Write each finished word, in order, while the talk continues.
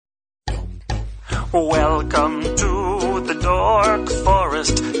Welcome to the Dork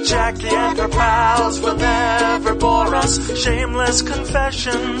Forest. Jackie and her pals will never bore us. Shameless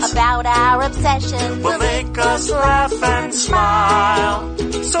confessions about our obsession will make us laugh and smile.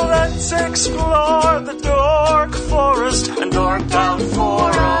 So let's explore the Dork Forest and dork out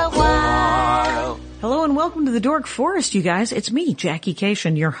for a while. Hello and welcome to the Dork Forest, you guys. It's me, Jackie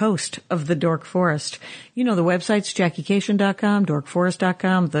Cation, your host of the Dork Forest. You know the websites, JackieCation.com,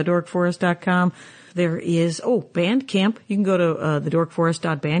 DorkForest.com, TheDorkForest.com. There is, Bandcamp. You can go to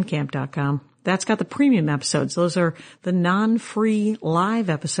thedorkforest.bandcamp.com. That's got the premium episodes. Those are the non-free live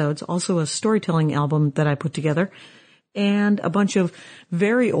episodes. Also a storytelling album that I put together. And a bunch of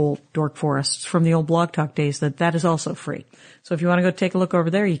very old Dork Forests from the old Blog Talk days that is also free. So if you want to go take a look over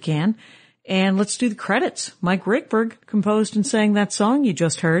there, you can. And let's do the credits. Mike Rickberg composed and sang that song you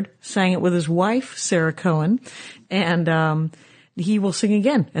just heard, sang it with his wife, Sarah Cohen, and he will sing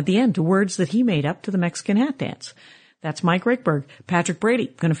again at the end to words that he made up to the Mexican hat dance. That's Mike Rickberg. Patrick Brady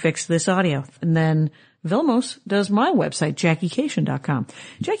going to fix this audio. And then Vilmos does my website, JackieCation.com.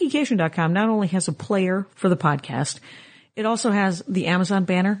 JackieCation.com not only has a player for the podcast, it also has the Amazon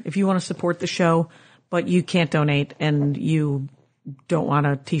banner if you want to support the show, but you can't donate and you don't want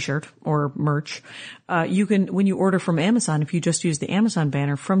a t-shirt or merch. You can, when you order from Amazon, if you just use the Amazon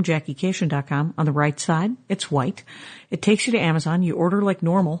banner from JackieCation.com on the right side, it's white. It takes you to Amazon. You order like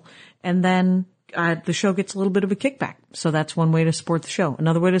normal, and then the show gets a little bit of a kickback. So that's one way to support the show.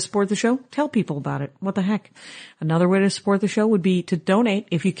 Another way to support the show, tell people about it. What the heck? Another way to support the show would be to donate,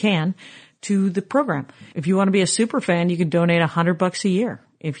 if you can, to the program. If you want to be a super fan, you can donate $100 a year.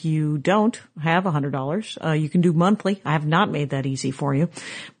 If you don't have $100, you can do monthly. I have not made that easy for you,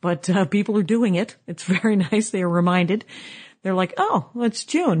 but people are doing it. It's very nice. They are reminded. They're like, oh, well, it's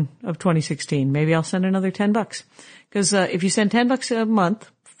June of 2016. Maybe I'll send another $10. Because if you send $10 a month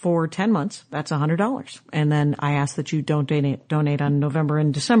for 10 months, that's $100. And then I ask that you don't donate on November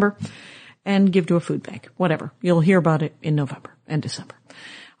and December and give to a food bank. Whatever. You'll hear about it in November and December.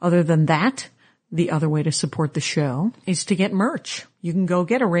 Other than that, the other way to support the show is to get merch. You can go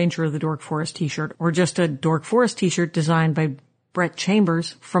get a Ranger of the Dork Forest t-shirt or just a Dork Forest t-shirt designed by Brett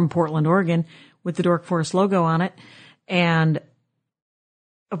Chambers from Portland, Oregon with the Dork Forest logo on it and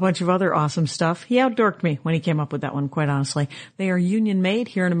a bunch of other awesome stuff. He outdorked me when he came up with that one, quite honestly. They are union made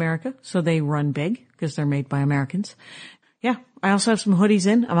here in America, so they run big because they're made by Americans. Yeah, I also have some hoodies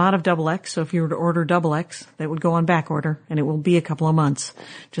in. I'm out of XX, so if you were to order XX, that would go on back order and it will be a couple of months,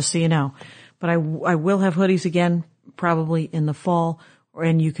 just so you know. But I will have hoodies again, probably in the fall,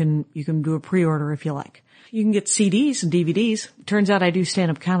 and you can do a pre-order if you like. You can get CDs and DVDs. Turns out I do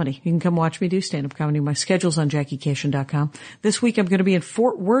stand-up comedy. You can come watch me do stand-up comedy. My schedule's on JackieCation.com. This week I'm going to be in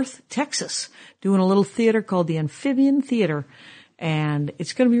Fort Worth, Texas, doing a little theater called the Amphibian Theater, and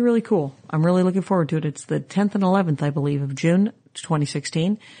it's going to be really cool. I'm really looking forward to it. It's the 10th and 11th, I believe, of June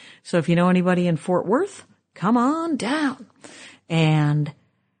 2016. So if you know anybody in Fort Worth, come on down. And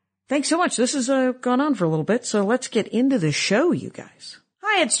thanks so much. This has gone on for a little bit, so let's get into the show, you guys.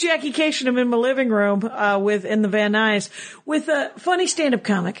 Hi, it's Jackie Cation. I'm in my living room in the Van Nuys with a funny stand-up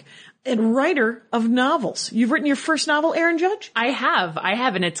comic and writer of novels. You've written your first novel, Erin Judge? I have,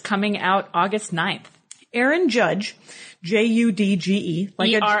 and it's coming out August 9th. Erin Judge, Judge,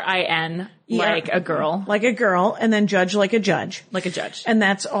 like Erin, like a girl. Like a girl, and then Judge like a judge. Like a judge. And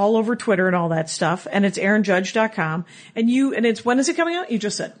that's all over Twitter and all that stuff. And it's ErinJudge.com. And it's, when is it coming out? You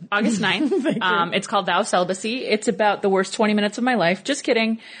just said. August 9th. It's called Vow Celibacy. It's about the worst 20 minutes of my life. Just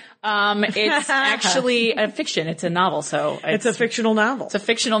kidding. It's actually a fiction. It's a novel, so it's a fictional novel. It's a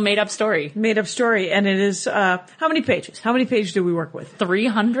fictional made-up story. Made-up story, and it is, how many pages? How many pages do we work with?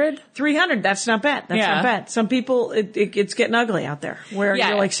 300? 300, that's not bad. That's not bad. Some people, it's getting ugly out there, where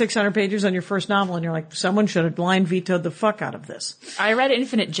you're like 600 pages on your first novel, and you're like, someone should have line vetoed the fuck out of this. I read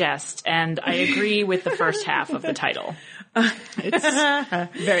Infinite Jest, and I agree with the first half of the title.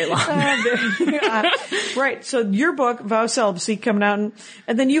 It's very long. Right. So your book, Vow Celibacy, coming out,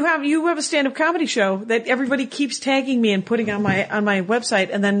 and then you have a stand-up comedy show that everybody keeps tagging me and putting on my website,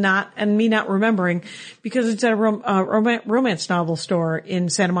 and then me not remembering because it's at a romance novel store in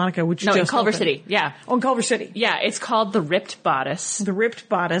Santa Monica, which just in Culver opened. City. Yeah. Oh, in Culver City. Yeah. It's called The Ripped Bodice. The Ripped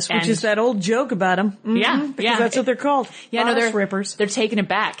Bodice, which is that old joke about them. Mm-hmm, yeah. Because that's what they're called. Yeah. Bodice rippers. They're taking it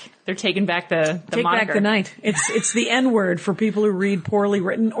back. They're taking back the Take moniker. back the night. It's the N-word for people who read poorly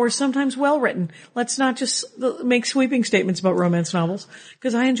written or sometimes well written. Let's not just make sweeping statements about romance novels,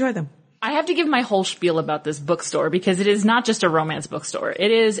 because I enjoy them. I have to give my whole spiel about this bookstore because it is not just a romance bookstore.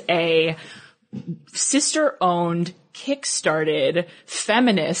 It is a sister-owned kickstarted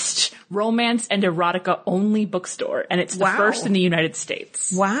feminist romance and erotica only bookstore. And it's the first in the United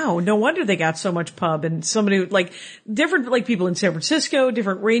States. Wow. No wonder they got so much pub, and somebody like different like people in San Francisco,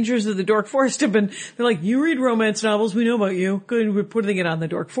 different rangers of the Dork Forest they're like, you read romance novels, we know about you. Good. We're putting it on the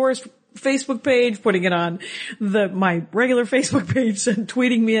Dork Forest Facebook page, putting it on my regular Facebook page and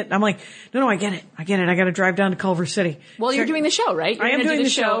tweeting me it. And I'm like, no, I get it. I got to drive down to Culver City. Well, you're doing the show, right? I am doing the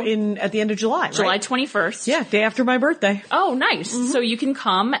show at the end of July, July 21st. Yeah, day after my birthday. Oh, nice. Mm-hmm. So you can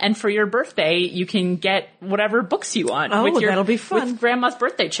come, and for your birthday, you can get whatever books you want. Oh, that'll be fun. With Grandma's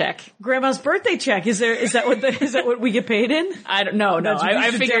birthday check. Grandma's birthday check. Is that what we get paid in? I don't know. No,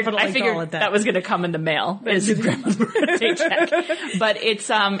 I figured that was going to come in the mail. Is Grandma's birthday check. But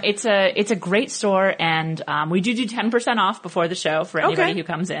it's a great store, and we do 10% off before the show for anybody who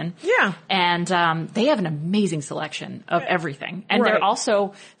comes in. Yeah. And they have an amazing selection of everything. And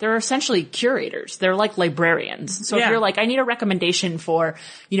they're essentially curators. They're like librarians. So if you're like, I need a recommendation for,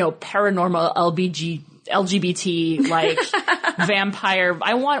 paranormal LGBT, like vampire,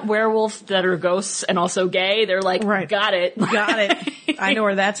 I want werewolves that are ghosts and also gay. They're like, got it. I know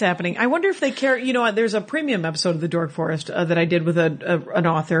where that's happening. I wonder if they care, there's a premium episode of the Dork Forest that I did with an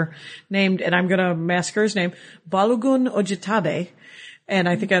author named, and I'm going to massacre his name, Balogun Ojitabe. And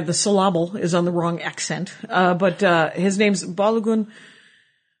I think the syllable is on the wrong accent. But his name's Balogun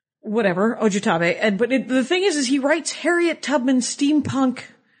Ojitabe. But the thing is he writes Harriet Tubman steampunk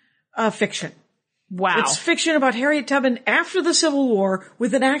fiction. Wow. It's fiction about Harriet Tubman after the Civil War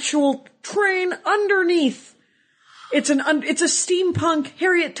with an actual train underneath. It's a steampunk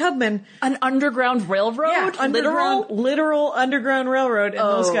Harriet Tubman. An underground railroad? Yeah, literal underground railroad, and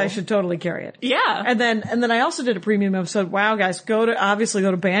those guys should totally carry it. Yeah. And then I also did a premium episode. Wow, guys, go to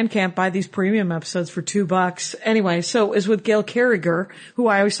Bandcamp, buy these premium episodes for $2. Anyway, so it was with Gail Carriger, who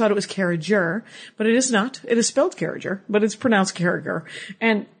I always thought it was Carriger, but it is not. It is spelled Carriger, but it's pronounced Carriger.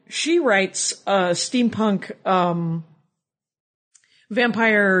 And she writes steampunk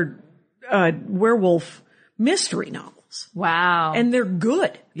vampire werewolf mystery novels. Wow. And they're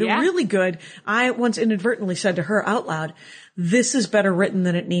good. They're really good. I once inadvertently said to her out loud, this is better written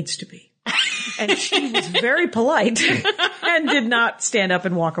than it needs to be. And she was very polite and did not stand up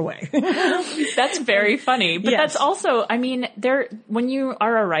and walk away. That's very funny. But that's also, when you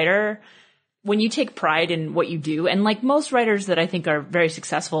are a writer, when you take pride in what you do, and like most writers that I think are very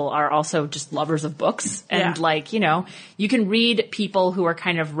successful are also just lovers of books. And you can read people who are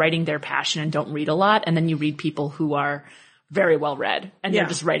kind of writing their passion and don't read a lot. And then you read people who are very well read and they're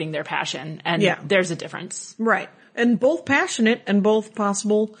just writing their passion. And there's a difference. Right. And both passionate and both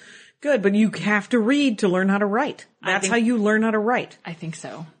possible good, but you have to read to learn how to write. That's how you learn how to write. I think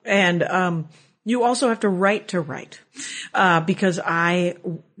so. And, you also have to write, because I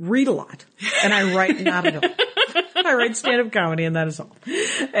read a lot and I write not at all. I write stand-up comedy and that is all.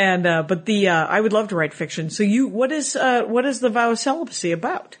 And, I would love to write fiction. So what is the Vow of Celibacy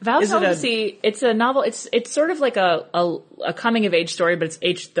about? Vow of Celibacy, it's a novel. It's sort of like a coming of age story, but it's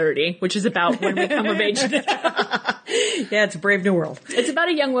age 30, which is about when we come of age. Yeah, it's a brave new world. It's about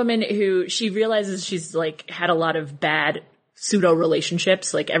a young woman who she realizes she's like had a lot of bad pseudo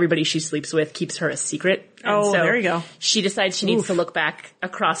relationships. Like everybody she sleeps with keeps her a secret. And so there you go. She decides she needs to look back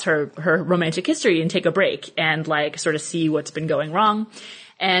across her romantic history and take a break and like sort of see what's been going wrong.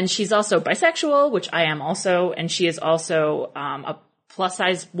 And she's also bisexual, which I am also. And she is also a plus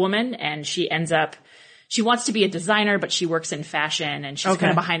size woman, and she wants to be a designer, but she works in fashion and she's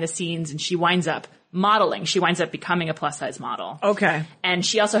kind of behind the scenes, and she winds up modeling. She winds up becoming a plus size model. Okay. And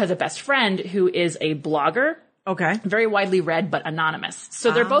she also has a best friend who is a blogger. Okay. Very widely read, but anonymous.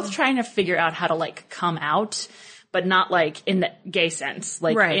 So they're both trying to figure out how to like come out, but not like in the gay sense,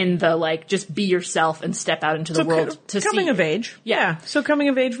 like in the like just be yourself and step out into the world to see. Coming of age. Yeah. So coming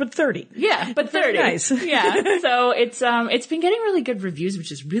of age, but 30. Yeah, but 30. Nice. Yeah. So it's been getting really good reviews,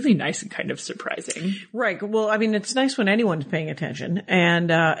 which is really nice and kind of surprising. Right. Well, I mean, it's nice when anyone's paying attention, and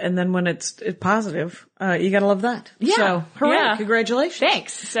then when it's positive, you gotta love that. Yeah. So hooray! Yeah. Congratulations.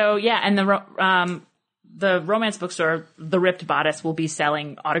 Thanks. So and the romance bookstore, The Ripped Bodice, will be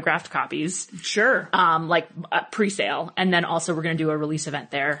selling autographed copies. Sure. Pre-sale. And then also we're going to do a release event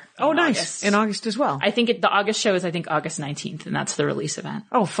there. Oh, nice. August. In August as well. I think the August show is, August 19th, and that's the release event.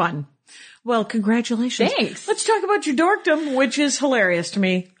 Oh, fun. Well, congratulations. Thanks. Let's talk about your dorkdom, which is hilarious to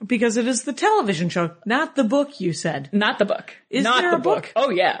me because it is the television show, not the book, you said. Not the book. Is not there the a book?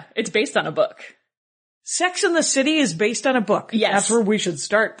 Oh, yeah. It's based on a book. Sex and the City is based on a book. Yes. That's where we should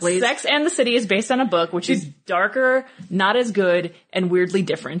start, please. Sex and the City is based on a book, which is darker, not as good, and weirdly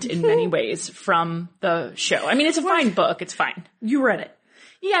different in many ways from the show. I mean, it's a fine book. It's fine. You read it.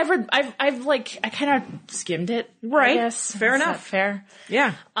 Yeah, I kind of skimmed it. Right. I guess. Fair Is enough. that fair?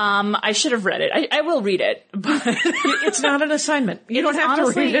 Yeah. I should have read it. I will read it, but It's not an assignment. You don't have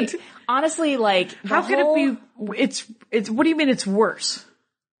to read it. Honestly, like, how could it be? It's, what do you mean it's worse?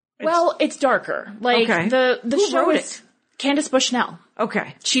 Well, it's darker. Like, okay. the Who show wrote is Candace Bushnell.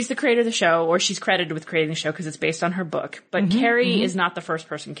 Okay. She's the creator of the show, or she's credited with creating the show because it's based on her book. But Carrie is not the first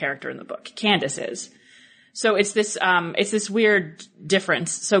person character in the book. Candace is. So it's this weird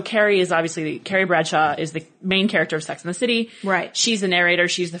difference. So Carrie Bradshaw is the main character of Sex and the City. Right. She's the narrator.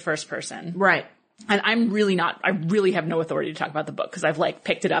 She's the first person. Right. And I really have no authority to talk about the book because I've like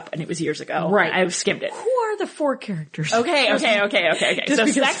picked it up and it was years ago. Right. I've skimmed it. Who are the 4 characters? Okay. So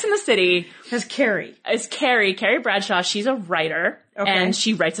Sex and the City has Carrie. Is Carrie Bradshaw. She's a writer. Okay. And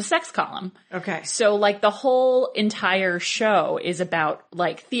she writes a sex column. Okay. So like the whole entire show is about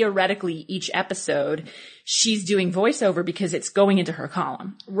like theoretically each episode she's doing voiceover because it's going into her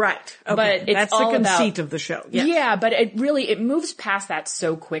column. Right. Okay. But it's that's all the conceit of the show. Yes. Yeah, but it moves past that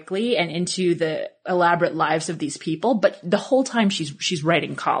so quickly and into the elaborate lives of these people. But the whole time she's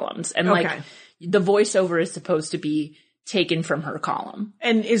writing columns and like the voiceover is supposed to be taken from her column.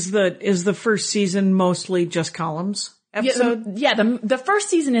 And is the first season mostly just columns episode? Yeah, the first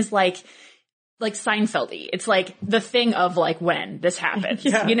season is like Seinfeld-y. It's like the thing of like when this happens,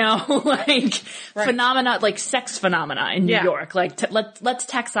 you know, like phenomena, like sex phenomena in New York. Like let's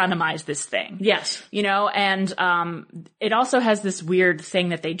taxonomize this thing. Yes. You know, and it also has this weird thing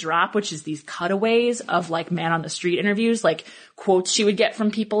that they drop, which is these cutaways of like man on the street interviews, like quotes she would get from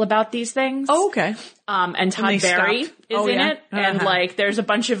people about these things. Oh, okay. And Todd Barry is in it. And like there's a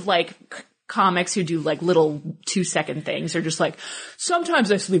bunch of like comics who do like little 2-second things. They're just like,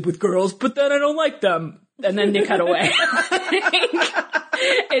 sometimes I sleep with girls, but then I don't like them. And then they cut away.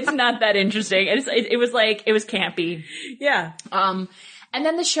 It's not that interesting. It was campy. Yeah. And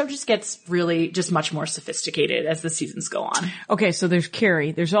then the show just gets really just much more sophisticated as the seasons go on. Okay, so there's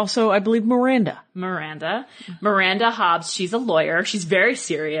Carrie. There's also, I believe, Miranda Hobbs. She's a lawyer. She's very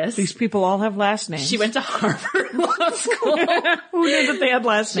serious. These people all have last names. She went to Harvard Law School. Who knew that they had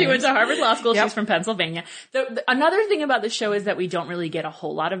last names? She went to Harvard Law School. Yep. She's from Pennsylvania. Another thing about the show is that we don't really get a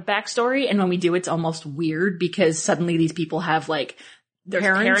whole lot of backstory. And when we do, it's almost weird because suddenly these people have like, there's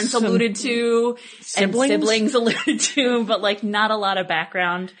parents alluded to, siblings? And siblings alluded to, but like not a lot of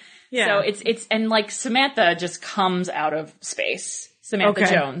background. Yeah. So and like Samantha just comes out of space. Samantha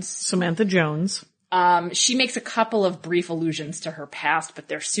Jones. She makes a couple of brief allusions to her past, but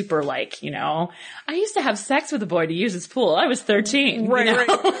they're super like, you know, I used to have sex with a boy to use his pool. I was 13. Right, you know?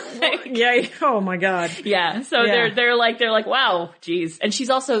 right. Like, yeah. Oh my God. Yeah. So they're like, wow, geez. And she's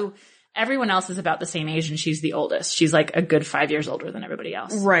also, everyone else is about the same age and she's the oldest. She's like a good 5 years older than everybody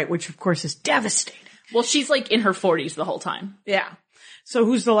else. Right, which of course is devastating. Well, she's like in her 40s the whole time. Yeah. So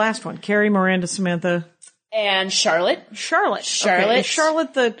who's the last one? Carrie, Miranda, Samantha, and Charlotte. Okay. Is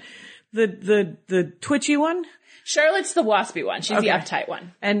Charlotte the twitchy one? Charlotte's the waspy one. She's the uptight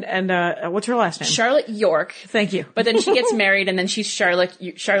one. And what's her last name? Charlotte York. Thank you. But then she gets married and then she's Charlotte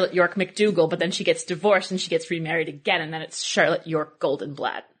York McDougal, but then she gets divorced and she gets remarried again and then it's Charlotte York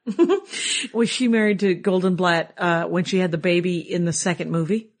Goldenblatt. Was she married to Goldenblatt when she had the baby in the second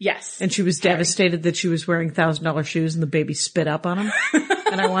movie? Yes. And she was devastated that she was wearing $1,000 shoes and the baby spit up on them.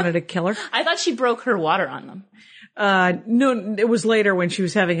 And I wanted to kill her. I thought she broke her water on them. No, it was later when she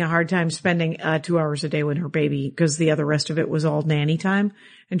was having a hard time spending 2 hours a day with her baby because the rest of it was all nanny time.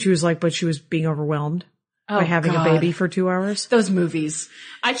 And she was like, but she was being overwhelmed by having a baby for 2 hours. Those movies.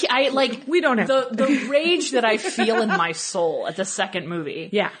 I like, we don't have the rage that I feel in my soul at the second movie.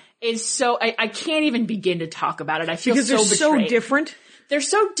 Yeah. Is so, I can't even begin to talk about it. I feel because so betrayed. So different. They're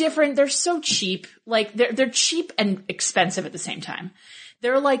so different. They're so cheap. Like they're cheap and expensive at the same time.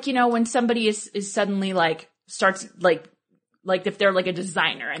 They're like, you know, when somebody is suddenly like, starts like if they're like a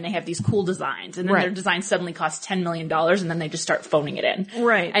designer and they have these cool designs and then their design suddenly costs $10 million and then they just start phoning it in.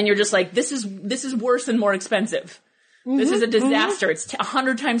 Right. And you're just like, this is worse and more expensive. Mm-hmm, this is a disaster. Mm-hmm. It's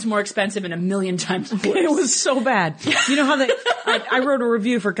 100 times more expensive and 1,000,000 times worse. It was so bad. You know how I wrote a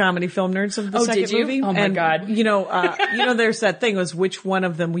review for Comedy Film Nerds of the second movie. Oh my God. You know, there's that thing was which one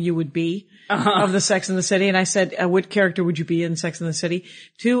of them you would be of the Sex and the City. And I said, what character would you be in Sex and the City?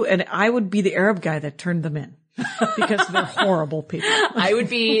 2, and I would be the Arab guy that turned them in. because they're horrible people. I would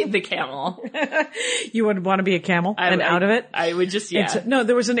be the camel. You would want to be a camel out of it? I would just, yeah. No,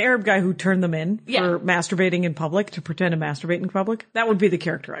 there was an Arab guy who turned them in for masturbating in public, to pretend to masturbate in public. That would be the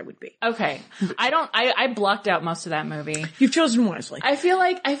character I would be. Okay. I blocked out most of that movie. You've chosen wisely. I feel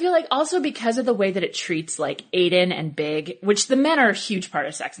like also because of the way that it treats like Aiden and Big, which the men are a huge part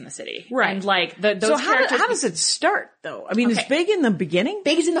of Sex and the City. Right. And like those so characters. How does it start though? I mean, is Big in the beginning?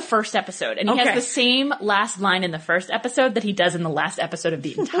 Big is in the first episode, and he has the same last line in the first episode that he does in the last episode of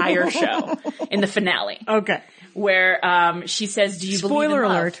the entire show in the finale. Okay. Where she says, "Do you believe in love?" Spoiler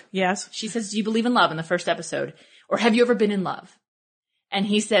alert. Yes. She says, "Do you believe in love?" in the first episode, or "Have you ever been in love?" And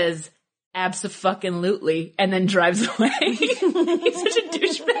he says, "Abso-fucking-lutely," and then drives away. He's such a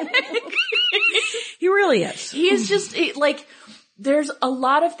douchebag. He really is. He is just like. There's a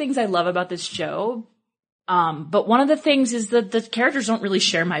lot of things I love about this show. But one of the things is that the characters don't really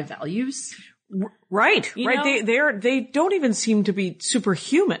share my values. Right. You right. know? They don't even seem to be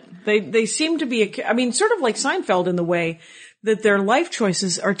superhuman. They seem to be, sort of like Seinfeld in the way that their life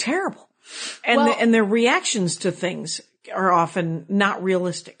choices are terrible. And their reactions to things are often not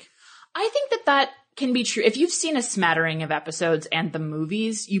realistic. I think that can be true. If you've seen a smattering of episodes and the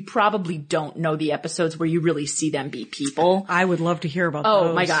movies, you probably don't know the episodes where you really see them be people. I would love to hear about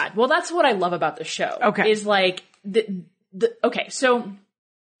those. Oh my God. Well, that's what I love about the show. Okay. Is like so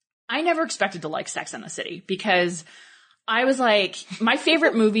I never expected to like Sex and the City because I was like, my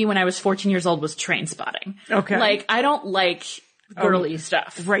favorite movie when I was 14 years old was Trainspotting. Okay. Like, I don't like girly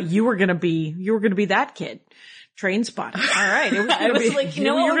stuff. Right. You were gonna be that kid. Trainspotting. All right. It was gonna be, like,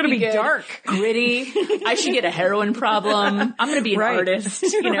 you were going to be dark. Gritty. I should get a heroin problem. I'm going to be an artist.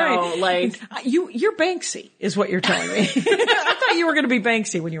 You know, like. You're Banksy is what you're telling me. I thought you were going to be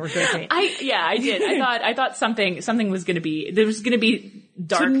Banksy when you were 13. I did. I thought something was going to be, there was going to be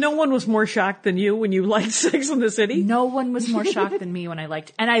dark. So no one was more shocked than you when you liked Sex and the City? No one was more shocked than me when I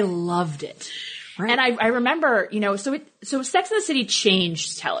liked, and I loved it. Right. And I remember, so Sex and the City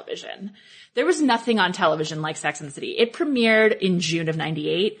changed television. There was nothing on television like Sex and the City. It premiered in June of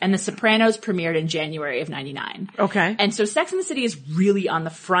 98, and The Sopranos premiered in January of 99. Okay. And so Sex and the City is really on the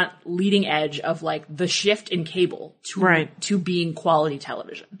front leading edge of like the shift in cable to being quality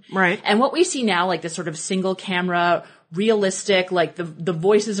television. Right. And what we see now, like this sort of single camera, realistic, like the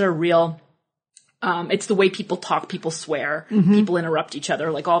voices are real. It's the way people talk, people swear, people interrupt each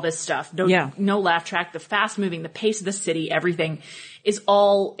other, like all this stuff. No laugh track, the fast moving, the pace of the city, everything is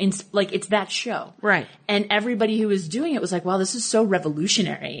all it's that show. Right. And everybody who was doing it was like, wow, this is so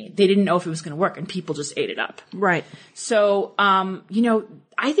revolutionary. They didn't know if it was going to work, and people just ate it up. Right. So,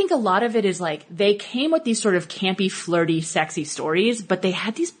 I think a lot of it is like they came with these sort of campy, flirty, sexy stories, but they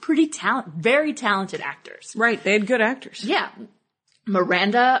had these very talented actors. Right. They had good actors. Yeah.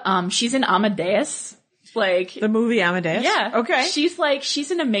 Miranda, she's in Amadeus. Like the movie Amadeus. Yeah. Okay.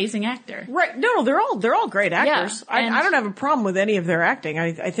 She's an amazing actor. Right. No, they're all great actors. Yeah, I don't have a problem with any of their acting.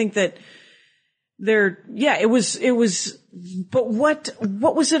 I think that it was, but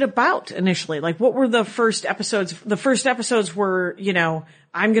what was it about initially? Like, what were the first episodes? The first episodes were,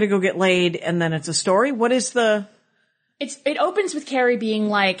 I'm going to go get laid, and then it's a story. What is the? It opens with Carrie being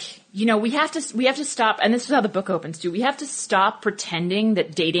like, we have to stop, and this is how the book opens too. We have to stop pretending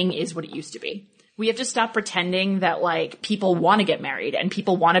that dating is what it used to be. We have to stop pretending that like people want to get married and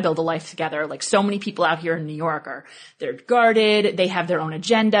people want to build a life together. Like so many people out here in New York they're guarded. They have their own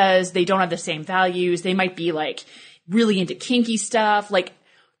agendas. They don't have the same values. They might be like really into kinky stuff. Like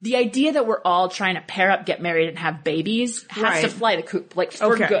the idea that we're all trying to pair up, get married, and have babies has to fly the coop, like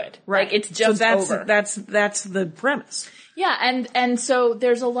for good. Right. Like it's just over. That's the premise. Yeah. And so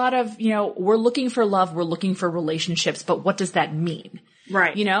there's a lot of, we're looking for love. We're looking for relationships, but what does that mean?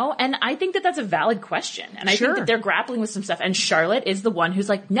 Right. And I think that that's a valid question. And I think that they're grappling with some stuff. And Charlotte is the one who's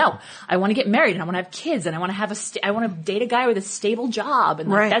like, no, I want to get married and I want to have kids and I want to I want to date a guy with a stable job. And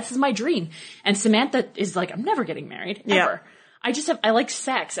like, that's my dream. And Samantha is like, I'm never getting married ever. I like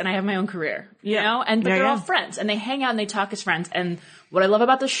sex and I have my own career, but they're all friends and they hang out and they talk as friends. And what I love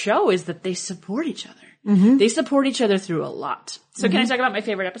about the show is that they support each other. Mm-hmm. They support each other through a lot. So can I talk about my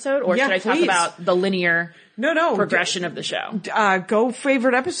favorite episode or should I talk about the linear progression of the show? Go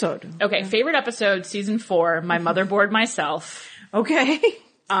favorite episode. Okay. Favorite episode, season 4, My Motherboard Myself. Okay.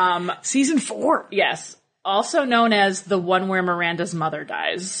 Season 4. Yes. Also known as the one where Miranda's mother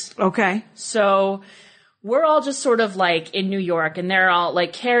dies. Okay. So we're all just sort of like in New York and they're all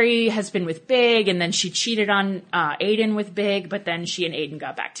like Carrie has been with Big and then she cheated on Aiden with Big, but then she and Aiden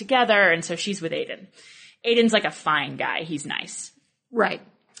got back together and so she's with Aiden. Aiden's like a fine guy. He's nice. Right.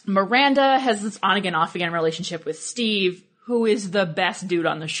 Miranda has this on again, off again relationship with Steve, who is the best dude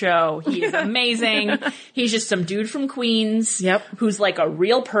on the show. He is amazing. He's just some dude from Queens. Yep. Who's like a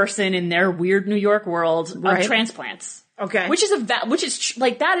real person in their weird New York world of transplants. Okay. Which is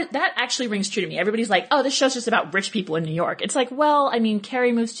like that actually rings true to me. Everybody's like, oh, this show's just about rich people in New York. It's like, well, I mean,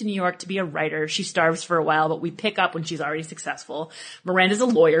 Carrie moves to New York to be a writer. She starves for a while, but we pick up when she's already successful. Miranda's a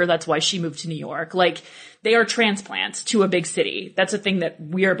lawyer. That's why she moved to New York. Like, they are transplants to a big city. That's a thing that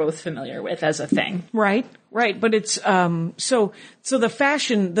we are both familiar with as a thing. Right. But it's, so the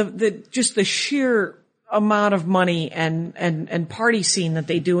fashion, just the sheer amount of money and party scene that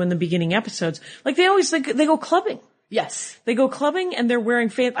they do in the beginning episodes. Like, they go clubbing. Yes. They go clubbing and they're wearing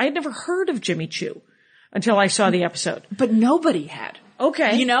I had never heard of Jimmy Choo until I saw the episode. But nobody had.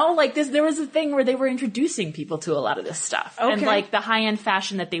 Okay. You know, like there was a thing where they were introducing people to a lot of this stuff. Okay. And like the high-end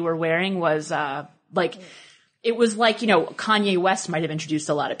fashion that they were wearing was, it was like, you know, Kanye West might have introduced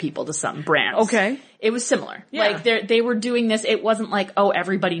a lot of people to some brands. Okay. It was similar. Yeah. Like they were doing this. It wasn't like, oh,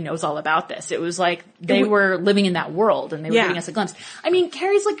 everybody knows all about this. It was like they were living in that world and they were giving us a glimpse. I mean,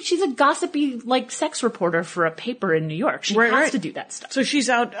 Carrie's like, she's a gossipy, like, sex reporter for a paper in New York. She has to do that stuff. So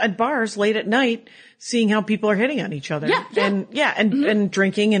she's out at bars late at night seeing how people are hitting on each other. And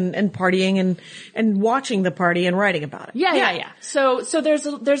drinking and partying and watching the party and writing about it. Yeah. So there's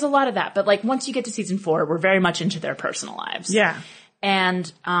a lot of that. But like once you get to season 4, we're very much into their personal lives. Yeah.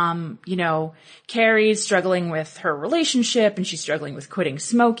 And, you know, Carrie's struggling with her relationship and she's struggling with quitting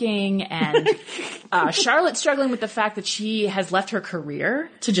smoking and, Charlotte's struggling with the fact that she has left her career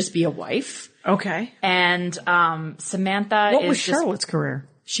to just be a wife. Okay. And, Samantha What was Charlotte's career?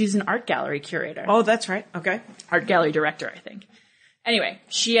 She's an art gallery curator. Oh, that's right. Okay. Art gallery director, I think. Anyway,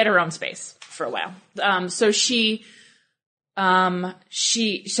 she had her own space for a while. So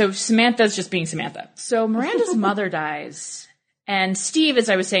Samantha's just being Samantha. So Miranda's mother dies. And Steve, as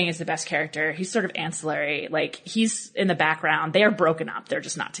I was saying, is the best character. He's sort of ancillary. Like, he's in the background. They are broken up. They're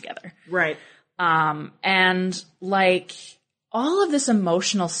just not together. Right. And like, all of this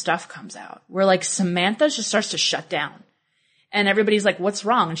emotional stuff comes out where like Samantha just starts to shut down. And everybody's like, what's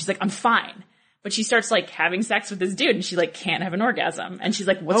wrong? And she's like, I'm fine. But she starts like having sex with this dude and she like can't have an orgasm. And she's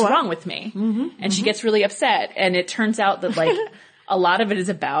like, what's wrong with me? And she gets really upset. And it turns out that like a lot of it is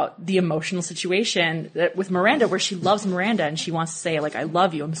about the emotional situation that with Miranda where she loves Miranda and she wants to say like, I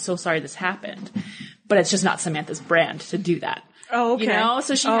love you. I'm so sorry this happened. But it's just not Samantha's brand to do that. Oh, okay. You know?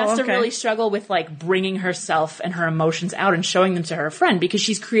 So she has to really struggle with like bringing herself and her emotions out and showing them to her friend because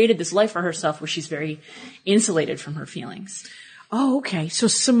she's created this life for herself where she's very insulated from her feelings. Oh, okay. So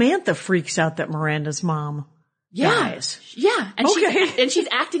Samantha freaks out that Miranda's mom dies. Yeah. And she's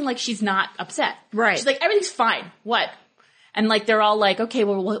acting like she's not upset. Right. She's like, everything's fine. What? And like, they're all like, okay,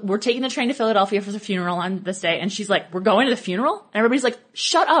 well, we're taking the train to Philadelphia for the funeral on this day. And she's like, we're going to the funeral? And everybody's like,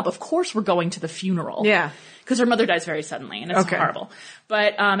 shut up. Of course we're going to the funeral. Yeah. Because her mother dies very suddenly and it's horrible.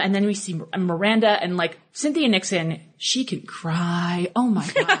 But, and then we see Miranda and like Cynthia Nixon, she can cry. Oh my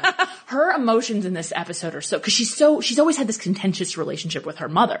God. Her emotions in this episode are cause she's always had this contentious relationship with her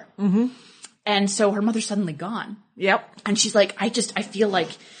mother. Mm-hmm. And so her mother's suddenly gone. Yep. And she's like, I feel like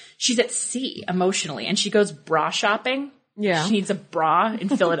she's at sea emotionally and she goes bra shopping. Yeah. She needs a bra in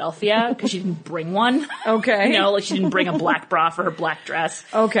Philadelphia because she didn't bring one. Okay. You know, like she didn't bring a black bra for her black dress.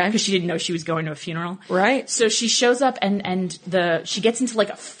 Okay. Because she didn't know she was going to a funeral. Right. So she shows up and she gets into like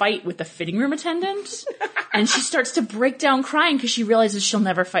a fight with the fitting room attendant and she starts to break down crying because she realizes she'll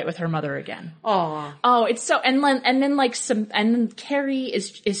never fight with her mother again. Oh, it's so, and then Carrie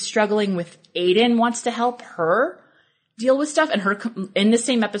is struggling with Aiden wants to help her deal with stuff and in the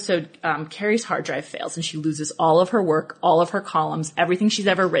same episode, Carrie's hard drive fails and she loses all of her work, all of her columns, everything she's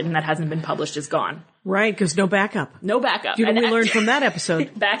ever written that hasn't been published is gone. Right, because no backup. No backup. You know what we learned from that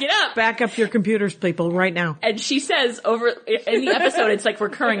episode? Back it up. Back up your computers, people, right now. And she says in the episode, it's like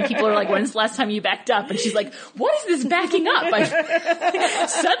recurring. People are like, when's the last time you backed up? And she's like, what is this backing up?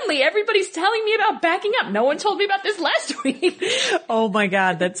 Suddenly everybody's telling me about backing up. No one told me about this last week. Oh my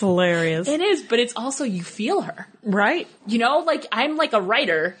God, that's hilarious. It is, but it's also, you feel her. Right. You know, like I'm like a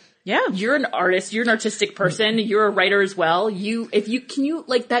writer. Yeah. You're an artist. You're an artistic person. You're a writer as well. Can you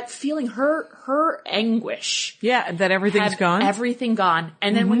like that feeling, her anguish. Yeah. That everything's gone. Everything gone.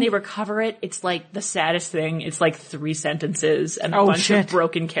 And then when they recover it, it's like the saddest thing. It's like 3 sentences and a bunch of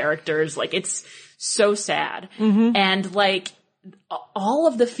broken characters. Like it's so sad. Mm-hmm. And like all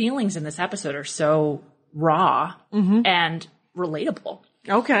of the feelings in this episode are so raw and relatable.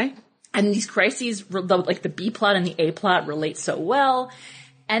 Okay. And these crises, like the B plot and the A plot relate so well.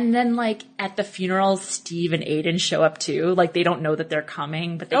 And then, like, at the funeral, Steve and Aiden show up, too. Like, they don't know that they're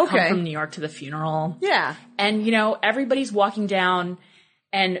coming, but they come from New York to the funeral. Yeah. And, you know, everybody's walking down,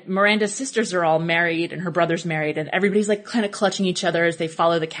 And Miranda's sisters are all married and her brother's married and everybody's like kind of clutching each other as they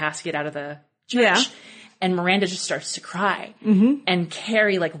follow the casket out of the church. Yeah. And Miranda just starts to cry. Mm-hmm. And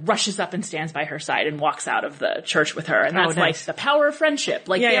Carrie like rushes up and stands by her side and walks out of the church with her. And that's like the power of friendship.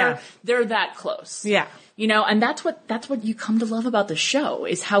 Like they're that close. Yeah. You know, and that's what you come to love about the show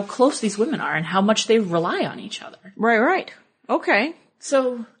is how close these women are and how much they rely on each other. Right. Okay.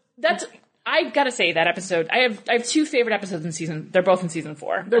 So I've got to say that episode, I have two favorite episodes in they're both in season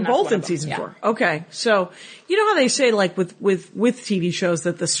 4. They're both in season 4. Okay. So, you know how they say like with TV shows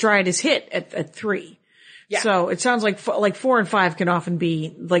that the stride is hit at 3. Yeah. So it sounds like 4 and 5 can often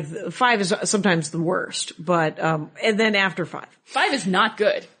be like 5 is sometimes the worst, but, and then after 5. 5 is not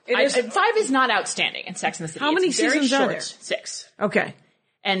good. 5 is not outstanding in Sex and the City. How many seasons are there? 6. Okay.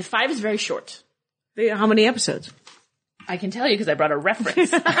 And 5 is very short. How many episodes? I can tell you because I brought a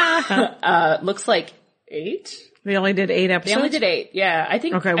reference. Looks like 8. They only did 8 episodes? They only did 8, yeah. I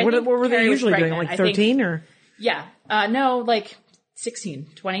think. Okay, what were they usually doing? Like 13 or? Yeah. No, like 16,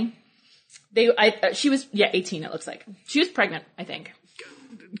 20. She was, 18 it looks like. She was pregnant, I think.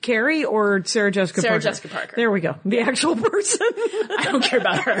 Carrie or Sarah Jessica Parker? Sarah Jessica Parker. There we go. The actual person. I don't care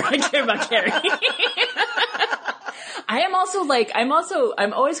about her. I care about Carrie. I'm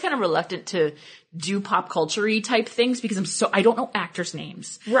always kind of reluctant to do pop culture-y type things because I don't know actors'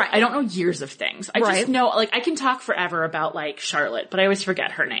 names. Right. I don't know years of things. I just know, like, I can talk forever about, like, Charlotte, but I always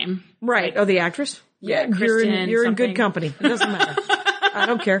forget her name. Right. Like, the actress? Yeah, Kristen. You're in good company. It doesn't matter. I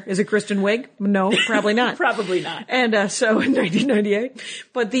don't care. Is it Kristen Wiig? No, probably not. Probably not. And, so in 1998.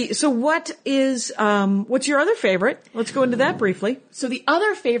 But what's your other favorite? Let's go into that briefly. So the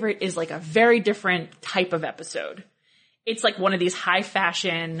other favorite is like a very different type of episode. It's like one of these high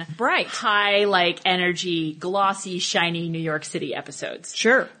fashion, high like energy, glossy, shiny New York City episodes.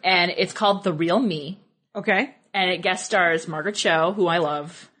 Sure. And it's called The Real Me. Okay. And it guest stars Margaret Cho, who I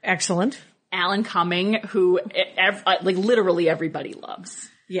love. Excellent. Alan Cumming, who like literally everybody loves.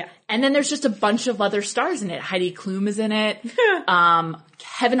 Yeah. And then there's just a bunch of other stars in it. Heidi Klum is in it.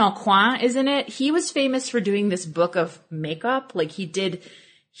 Kevin Aucoin is in it. He was famous for doing this book of makeup. Like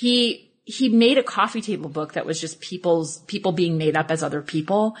he made a coffee table book that was just people being made up as other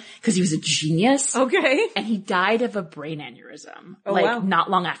people because he was a genius. Okay. And he died of a brain aneurysm. Oh, wow. Not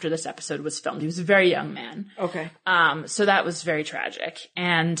long after this episode was filmed. He was a very young man. Okay. So that was very tragic.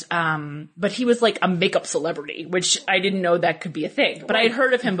 And, but he was like a makeup celebrity, which I didn't know that could be a thing, but I had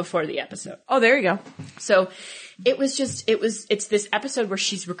heard of him before the episode. Oh, there you go. So it's this episode where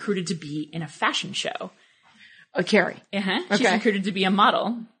she's recruited to be in a fashion show. Carrie. Uh-huh. Okay. She's recruited to be a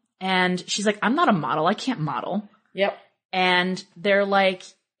model. And she's like, I'm not a model. I can't model. Yep. And they're like,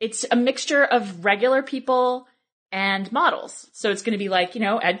 it's a mixture of regular people and models. So it's going to be like,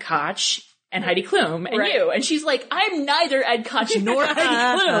 Ed Koch and Heidi Klum and you. And she's like, I'm neither Ed Koch nor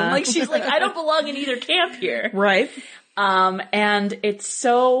Heidi Klum. Like, she's like, I don't belong in either camp here. Right. And it's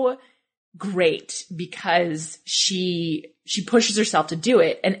so great because she pushes herself to do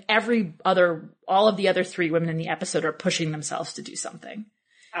it. And all of the other 3 women in the episode are pushing themselves to do something.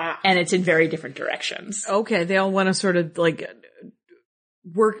 And it's in very different directions. Okay. They all want to sort of like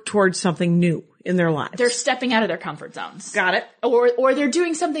work towards something new in their lives. They're stepping out of their comfort zones. Got it. Or they're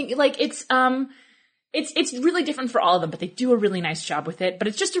doing something like it's really different for all of them, but they do a really nice job with it. But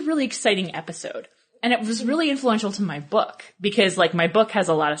it's just a really exciting episode. And it was really influential to my book because like my book has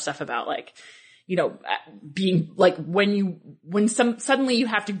a lot of stuff about like, being like suddenly you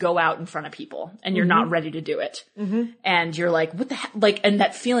have to go out in front of people and you're not ready to do it. Mm-hmm. And you're like, what the heck? Like, and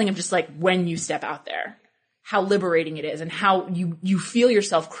that feeling of just like when you step out there, how liberating it is and how you feel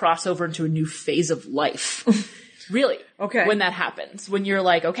yourself cross over into a new phase of life. Really. Okay. When that happens, when you're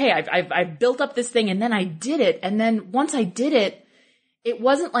like, okay, I've built up this thing and then I did it. And then once I did it, it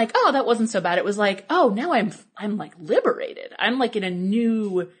wasn't like, oh, that wasn't so bad. It was like, oh, now I'm like liberated. I'm like in a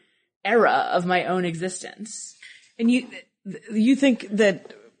new era of my own existence. And you think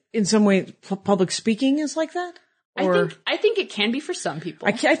that in some way public speaking is like that? Or I think it can be for some people.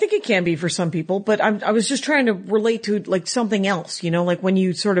 I think it can be for some people, but I was just trying to relate to like something else, like when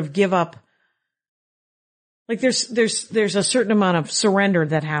you sort of give up, like there's a certain amount of surrender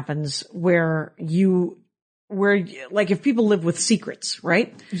that happens where like if people live with secrets,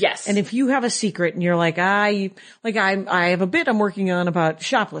 right? Yes. And if you have a secret and you're like, I have a bit I'm working on about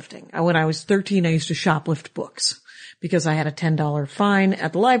shoplifting. When I was 13, I used to shoplift books because I had a $10 fine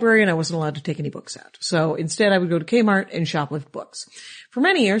at the library and I wasn't allowed to take any books out. So instead I would go to Kmart and shoplift books. For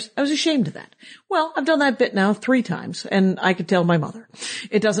many years, I was ashamed of that. Well, I've done that bit now 3 times and I could tell my mother.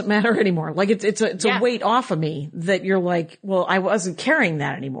 It doesn't matter anymore. Like it's a weight off of me that you're like, well, I wasn't carrying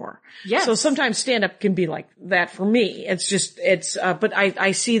that anymore. Yes. So sometimes stand-up can be like that for me. It's just, but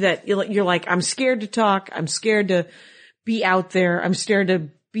I see that you're like, I'm scared to talk. I'm scared to be out there. I'm scared to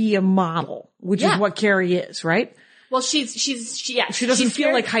be a model, which is what Carrie is, right? Well, she doesn't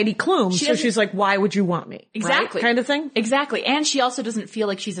feel like Heidi Klum, so she's like, why would you want me? Exactly. Right? Kind of thing? Exactly. And she also doesn't feel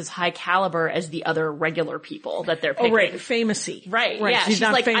like she's as high caliber as the other regular people that they're picking. Oh, right. Famous-y. Right. Yeah. She's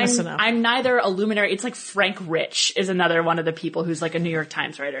not like, famous enough. I'm neither a luminary. It's like Frank Rich is another one of the people who's like a New York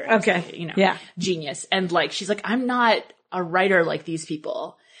Times writer. Okay. Like, genius. And like, she's like, I'm not a writer like these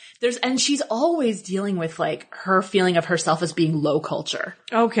people. And she's always dealing with like her feeling of herself as being low culture.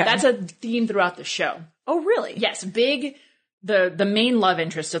 Okay. That's a theme throughout the show. Oh, really? Yes. Big, the main love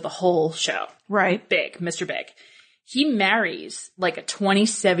interest of the whole show. Right. Big, Mr. Big. He marries like a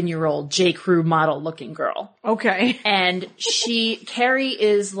 27-year-old J. Crew model looking girl. Okay. And Carrie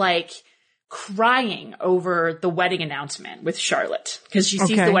is like crying over the wedding announcement with Charlotte because she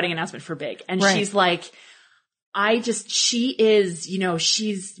sees the wedding announcement for Big. And she's like, she is,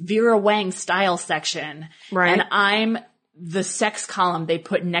 she's Vera Wang style section. Right. And I'm the sex column they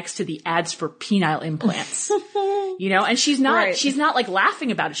put next to the ads for penile implants. And she's not like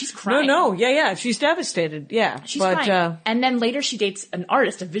laughing about it. She's crying. No. Yeah. She's devastated. Yeah. She's crying. And then later she dates an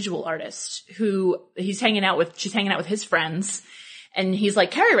artist, a visual artist who she's hanging out with his friends. And he's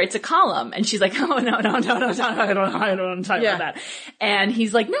like, Carrie writes a column. And she's like, oh, no, I don't want to talk about that. And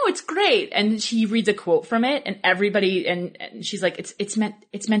he's like, no, it's great. And she reads a quote from it and everybody, and she's like, it's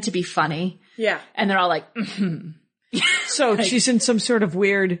meant to be funny. Yeah. And they're all like, mm-hmm. So she's in some sort of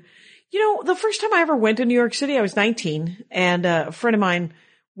weird, the first time I ever went to New York City, I was 19 and a friend of mine,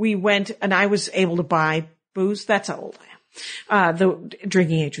 we went and I was able to buy booze. That's how old I am. The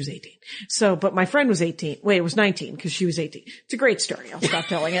drinking age was 18. So, but my friend was 18. Wait, it was 19 because she was 18. It's a great story. I'll stop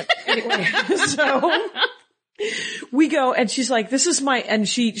telling it. Anyway, so we go and she's like, this is and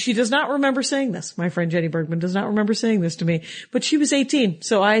she does not remember saying this. My friend Jenny Bergman does not remember saying this to me, but she was 18.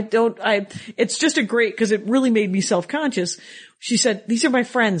 So it's just because it really made me self-conscious. She said, these are my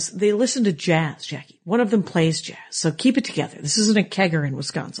friends. They listen to jazz, Jackie. One of them plays jazz. So keep it together. This isn't a kegger in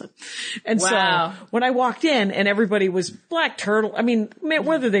Wisconsin. And so when I walked in and everybody was black turtle, I mean,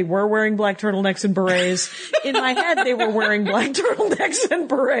 whether they were wearing black turtlenecks and berets, in my head they were wearing black turtlenecks and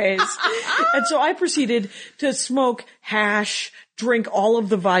berets. And so I proceeded to smoke hash, drink all of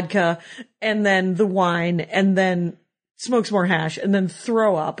the vodka and then the wine and then smoke some more hash and then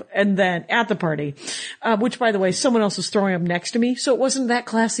throw up and then at the party, which by the way, someone else was throwing up next to me. So it wasn't that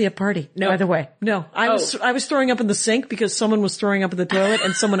classy a party. No, by the way, no, I was throwing up in the sink because someone was throwing up in the toilet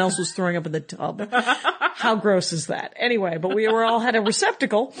and someone else was throwing up in the tub. How gross is that? Anyway, but we all had a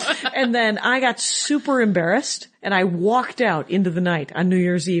receptacle and then I got super embarrassed and I walked out into the night on New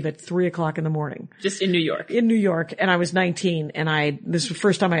Year's Eve at 3:00 in the morning. Just in New York. In New York. And I was 19 and this was the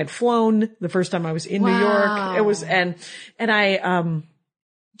first time I had flown, the first time I was in New York. It was, and I,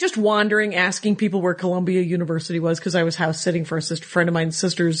 just wandering, asking people where Columbia University was because I was house sitting for a friend of mine's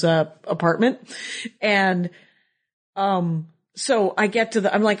sister's, apartment. And, so I get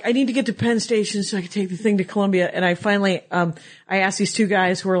I'm like, I need to get to Penn Station so I can take the thing to Columbia. And I finally, I asked these 2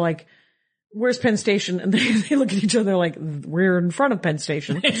 guys who were like, where's Penn Station? And they look at each other like, we're in front of Penn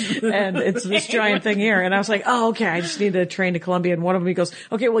Station. And it's this giant thing here. And I was like, oh, okay, I just need a train to Columbia. And one of them, he goes,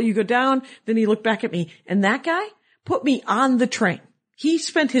 okay, well, you go down. Then he looked back at me. And that guy put me on the train. He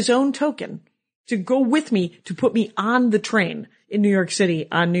spent his own token to go with me to put me on the train in New York City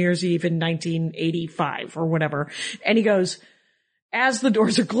on New Year's Eve in 1985 or whatever. And he goes, as the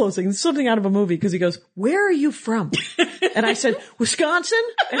doors are closing, it's something out of a movie because he goes, where are you from? And I said, Wisconsin?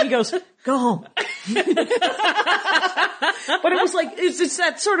 And he goes, go home. But it was like, it's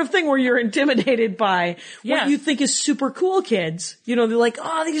that sort of thing where you're intimidated by what you think is super cool kids. They're like,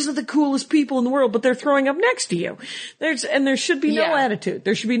 oh, these are the coolest people in the world, but they're throwing up next to you. There should be no attitude.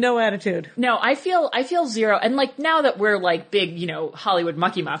 There should be no attitude. No, I feel zero. And like now that we're like big, Hollywood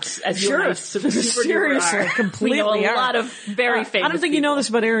mucky mucks, as you and I seriously, completely we know a lot of very famous I don't think people. You know this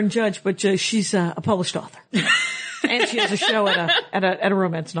about Erin Judge, but she's a published author. And she has a show at a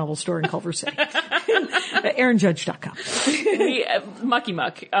romance novel store in Culver City. ErinJudge.com. Mucky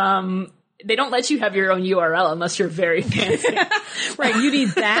Muck. They don't let you have your own URL unless you're very fancy. Right. You need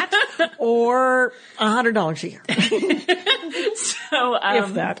that or $100 a year. So,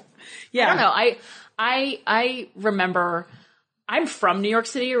 if that. Yeah. I don't know. I remember I'm from New York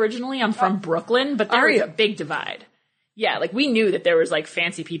City originally. I'm from Brooklyn, but there is a big divide. Yeah, like we knew that there was like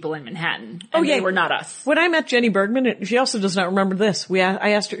fancy people in Manhattan, and they were not us. When I met Jenny Bergman, she also does not remember this.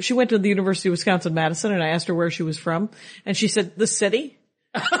 I asked her, she went to the University of Wisconsin-Madison, and I asked her where she was from, and she said, the city.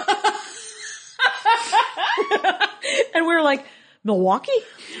 And we were like, Milwaukee?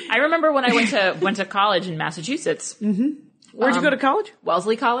 I remember when I went to college in Massachusetts. Mm-hmm. Where'd you go to college?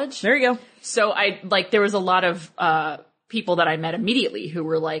 Wellesley College. There you go. So there was a lot of, people that I met immediately who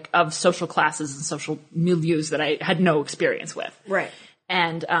were like of social classes and social milieus that I had no experience with. Right.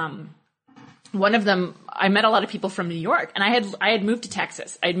 And, one of them, I met a lot of people from New York, and I had moved to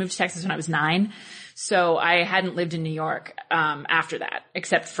Texas. I had moved to Texas when I was 9. So I hadn't lived in New York, after that,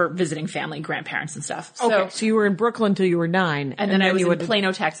 except for visiting family, grandparents and stuff. Okay. So you were in Brooklyn till you were 9. And then I was in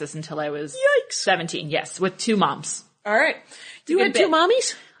Plano, Texas until I was 17. Yes. With 2 moms. All right. You had 2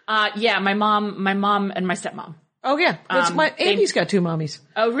 mommies? Yeah. My mom and my stepmom. Oh yeah. Andy's got 2 mommies.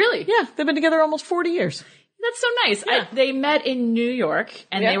 Oh really? Yeah. They've been together almost 40 years. That's so nice. Yeah. They met in New York,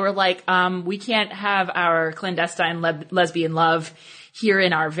 and they were like, we can't have our clandestine lesbian love here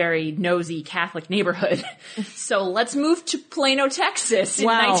in our very nosy Catholic neighborhood. So let's move to Plano, Texas in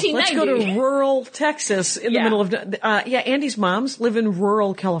 1990. Let's go to rural Texas in the middle of, Andy's moms live in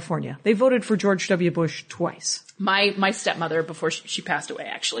rural California. They voted for George W. Bush twice. My stepmother, before she passed away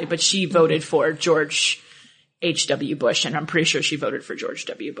actually, but she voted for George H.W. Bush, and I'm pretty sure she voted for George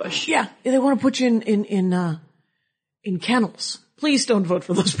W. Bush. Yeah. They want to put you in kennels. Please don't vote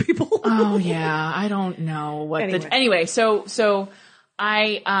for those people. Oh yeah. I don't know what anyway, so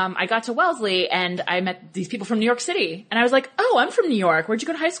I got to Wellesley and I met these people from New York City, and I was like, oh, I'm from New York. Where'd you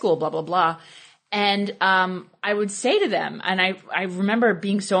go to high school? Blah, blah, blah. And, I would say to them, and I remember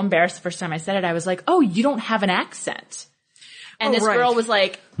being so embarrassed the first time I said it, I was like, oh, you don't have an accent. And this girl was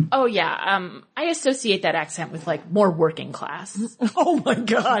like, oh yeah, I associate that accent with like more working class. Oh my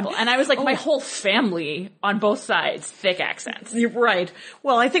God. And I was like, my whole family on both sides, thick accents. You're right.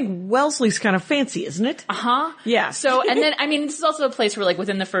 Well, I think Wellesley's kind of fancy, isn't it? Uh-huh. Yeah. So, and then, I mean, this is also a place where like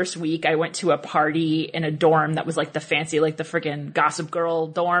within the first week, I went to a party in a dorm that was like the fancy, like the friggin' Gossip Girl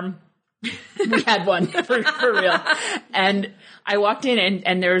dorm. We had one for real. And I walked in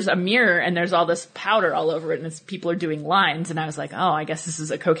and there's a mirror and there's all this powder all over it, and people are doing lines, and I was like, oh, I guess this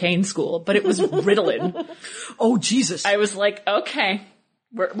is a cocaine school, but it was Ritalin. Oh, Jesus. I was like, okay,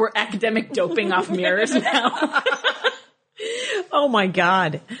 we're academic doping off mirrors now. Oh my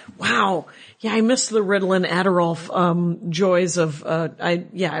God. Wow. Yeah, I miss the Ritalin Adderall, joys of,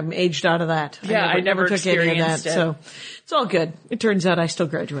 I'm aged out of that. Yeah, I never took any of that. It. So it's all good. It turns out I still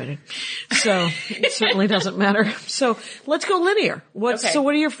graduated. So it certainly doesn't matter. So let's go linear. So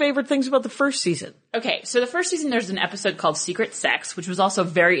what are your favorite things about the first season? Okay. So the first season, there's an episode called Secret Sex, which was also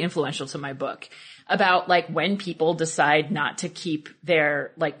very influential to my book, about like when people decide not to keep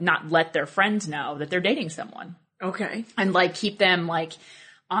not let their friends know that they're dating someone. Okay. And like keep them like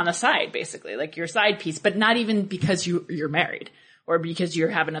on the side, basically, like your side piece, but not even because you're married or because you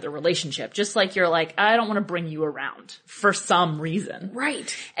have another relationship. Just like you're like, I don't want to bring you around for some reason.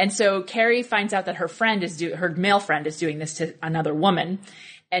 Right. And so Carrie finds out that her male friend is doing this to another woman,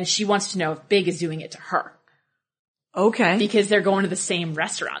 and she wants to know if Big is doing it to her. Okay. Because they're going to the same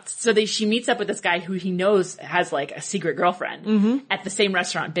restaurants. So she meets up with this guy who he knows has like a secret girlfriend at the same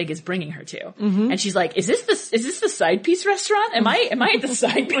restaurant Big is bringing her to. Mm-hmm. And she's like, is this the side piece restaurant? Am I at the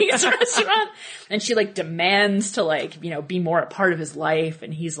side piece restaurant? And she like demands to like, be more a part of his life.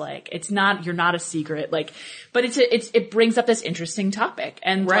 And he's like, you're not a secret. Like, but it brings up this interesting topic.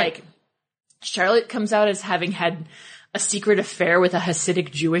 And like, Charlotte comes out as having had a secret affair with a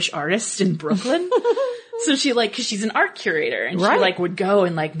Hasidic Jewish artist in Brooklyn. So she cause she's an art curator, and she would go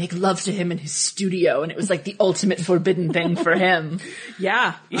and make love to him in his studio, and it was like the ultimate forbidden thing for him.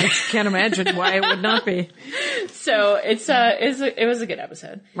 Yeah. I can't imagine why it would not be. So it was a good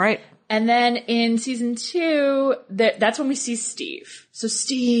episode. Right. And then in season 2, that's when we see Steve. So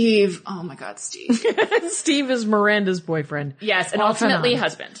Steve, oh my God, Steve. Steve is Miranda's boyfriend. Yes, and ultimately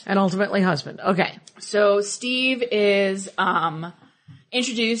husband. And ultimately husband. Okay. So Steve is,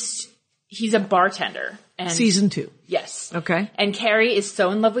 introduced, he's a bartender. And season 2. Yes. Okay. And Carrie is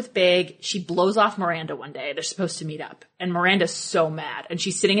so in love with Big, she blows off Miranda one day. They're supposed to meet up. And Miranda's so mad. And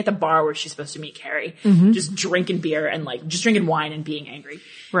she's sitting at the bar where she's supposed to meet Carrie, just drinking beer and just drinking wine and being angry.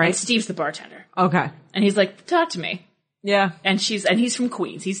 Right. And Steve's the bartender. Okay. And he's like, talk to me. Yeah. And he's from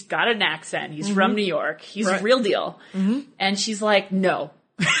Queens. He's got an accent. He's from New York. He's a real deal. And she's like, no.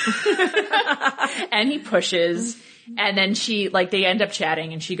 And he pushes. And then they end up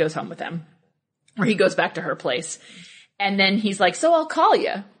chatting, and she goes home with him. Or he goes back to her place. And then he's like, so I'll call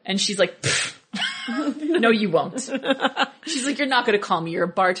you. And she's like, no, you won't. She's like, you're not going to call me. You're a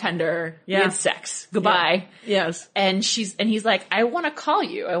bartender. Yeah. We had sex. Goodbye. Yeah. Yes. And he's like, I want to call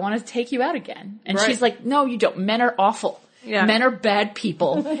you. I want to take you out again. And she's like, no, you don't. Men are awful. Yeah. Men are bad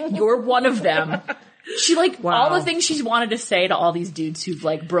people. You're one of them. She all the things she's wanted to say to all these dudes who've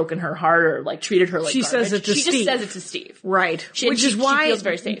broken her heart or treated her like she garbage. Says it to she Steve. Just says it to Steve. Right. Which is why she feels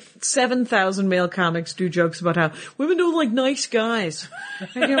very safe. 7,000 male comics do jokes about how women don't like nice guys.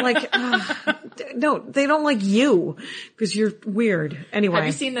 And you're like, no, they don't like you because you're weird. Anyway. Have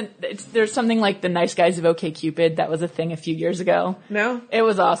you seen there's something like the Nice Guys of OK Cupid? That was a thing a few years ago. No? It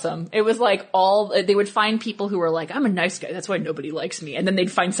was awesome. It was they would find people who were like, I'm a nice guy. That's why nobody likes me. And then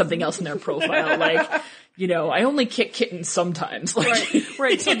they'd find something else in their profile. I only kick kittens sometimes.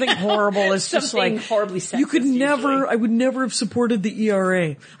 Right. Something horrible is just horribly sexist. You could never, I would never have supported the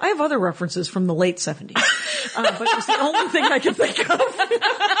ERA. I have other references from the late 70s. But it's the only thing I can think of.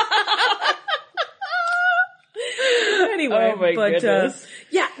 Anyway. Oh my goodness.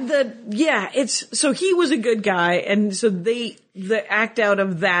 So he was a good guy, and so the act out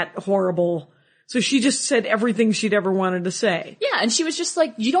of that horrible. So she just said everything she'd ever wanted to say. Yeah, and she was just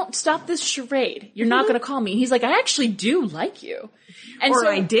like, you don't stop this charade. You're not going to call me. And he's like, I actually do like you. And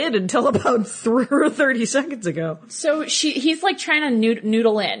I did until about 30 seconds ago. So he's trying to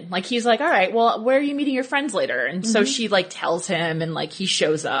noodle in. He's like, all right, well, where are you meeting your friends later? And so she tells him, and he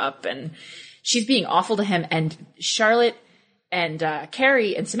shows up, and she's being awful to him, and Charlotte and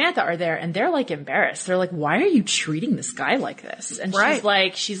Carrie and Samantha are there, and they're embarrassed. They're like, why are you treating this guy like this? And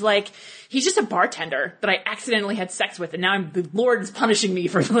she's like, he's just a bartender that I accidentally had sex with, and now the Lord is punishing me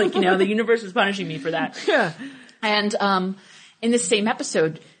for the universe is punishing me for that. Yeah. And in this same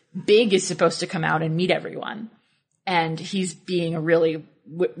episode, Big is supposed to come out and meet everyone, and he's being a really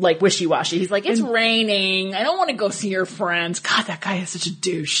wishy-washy. He's like, it's raining. I don't want to go see your friends. God, that guy is such a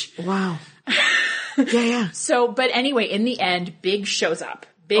douche. Wow. Yeah. So, but anyway, in the end, Big shows up.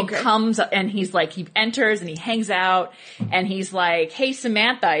 Big comes and he's he enters and he hangs out and he's like, hey,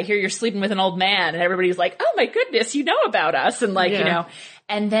 Samantha, I hear you're sleeping with an old man. And everybody's like, oh my goodness, you know about us. And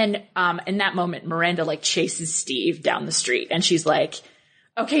and then, in that moment, Miranda chases Steve down the street and she's like,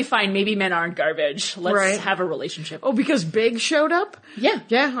 okay, fine. Maybe men aren't garbage. Let's have a relationship. Oh, because Big showed up? Yeah.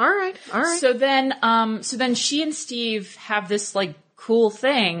 Yeah. All right. So then she and Steve have this cool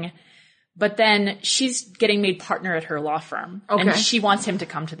thing. But then she's getting made partner at her law firm. Okay. And she wants him to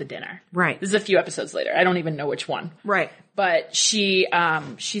come to the dinner. Right. This is a few episodes later. I don't even know which one. Right. But she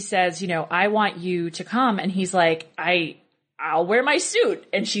says, I want you to come. And he's like, I'll wear my suit.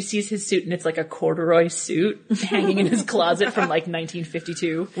 And she sees his suit and it's a corduroy suit hanging in his closet from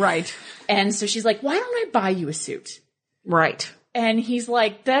 1952. Right. And so she's like, why don't I buy you a suit? Right. And he's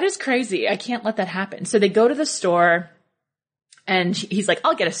like, that is crazy. I can't let that happen. So they go to the store. And he's like,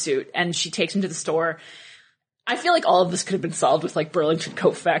 I'll get a suit. And she takes him to the store. I feel like all of this could have been solved with Burlington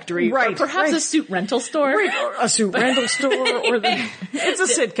Coat Factory. Right. Or perhaps a suit rental store. Right. Or a suit rental store. It's a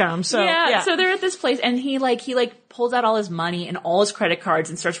sitcom. So, yeah. So they're at this place and he pulls out all his money and all his credit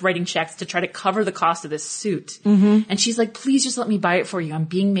cards and starts writing checks to try to cover the cost of this suit. Mm-hmm. And she's like, please just let me buy it for you. I'm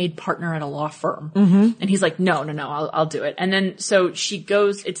being made partner at a law firm. Mm-hmm. And he's like, no, I'll do it. And then so she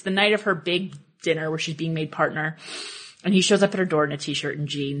goes, it's the night of her big dinner where she's being made partner. And he shows up at her door in a t-shirt and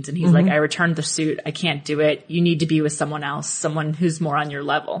jeans and he's like, I returned the suit. I can't do it. You need to be with someone else, someone who's more on your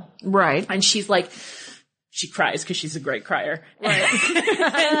level. Right. And she's like, she cries because she's a great crier.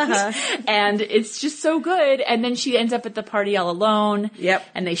 Right. and it's just so good. And then she ends up at the party all alone. Yep.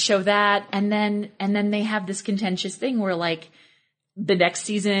 And they show that. And then they have this contentious thing where the next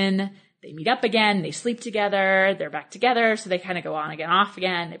season they meet up again, they sleep together, they're back together, so they kind of go on again, off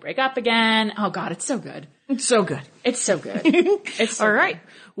again, they break up again. Oh God, it's so good. It's so good. It's so good. It's so all right.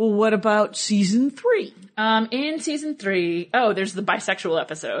 Good. Well, what about season 3? In season 3, there's the bisexual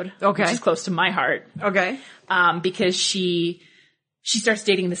episode. Okay. Which is close to my heart. Okay. Because she starts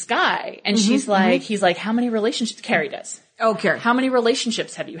dating this guy, and he's like, how many relationships? Carrie does. Oh, Carrie. How many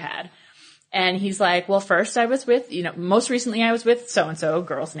relationships have you had? And he's like, well, first I was with, most recently I was with so-and-so,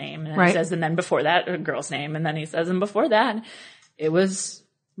 girl's name. And then he says, and then before that, a girl's name. And then he says, and before that, it was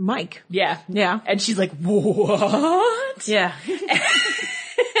Mike. Yeah. Yeah. And she's like, what? Yeah.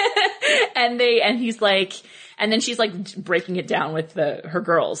 and he's like, and then she's breaking it down with her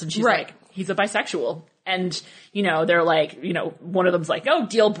girls. And she's like, he's a bisexual. And, you know, they're like, you know, one of them's like, oh,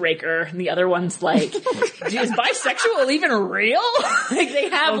 deal breaker. And the other one's like, is bisexual even real? Like they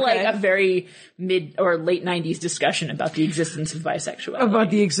have like a very mid or late 90s discussion about the existence of bisexuality. About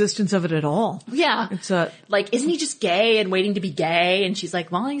the existence of it at all. Yeah. It's like, isn't he just gay and waiting to be gay? And she's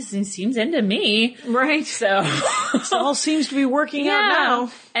like, well, he seems into me. Right. So it all seems to be working out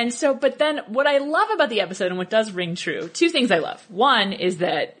now. And so, but then what I love about the episode and what does ring true, two things I love. One is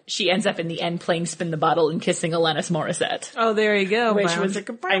that she ends up in the end playing Spin the Bottle and kissing Alanis Morissette. Oh, there you go. Which was,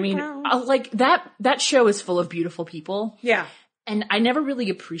 I mean, like that show is full of beautiful people. Yeah. And I never really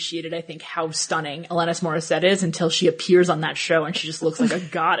appreciated, I think, how stunning Alanis Morissette is until she appears on that show and she just looks like a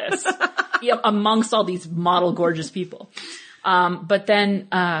goddess amongst all these model gorgeous people. But then,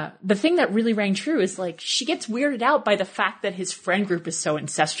 the thing that really rang true is like, she gets weirded out by the fact that his friend group is so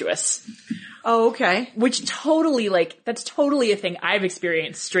incestuous. Oh, okay. Which totally, like, that's totally a thing I've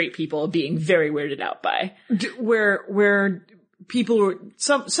experienced straight people being very weirded out by. Where people,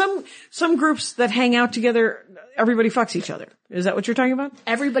 some groups that hang out together, everybody fucks each other. Is that what you're talking about?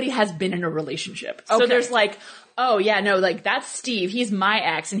 Everybody has been in a relationship. Okay. So there's like, oh yeah, no, like that's Steve. He's my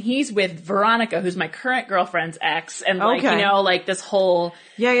ex and he's with Veronica, who's my current girlfriend's ex. And like, you know, like this whole,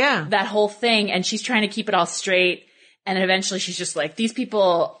 that whole thing. And she's trying to keep it all straight. And eventually she's just like, these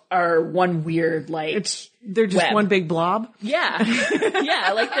people are one weird, like, they're just web. One big blob. Yeah.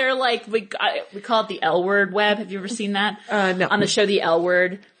 Yeah. Like they're like, we call it the L word web. Have you ever seen that? No. On the show, The L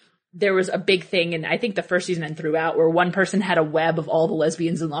Word. There was a big thing, and I think the first season and throughout, where one person had a web of all the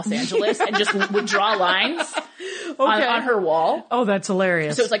lesbians in Los Angeles and just would draw lines on her wall. Oh, that's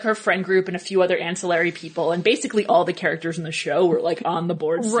hilarious. So it was like her friend group and a few other ancillary people, and basically all the characters in the show were like on the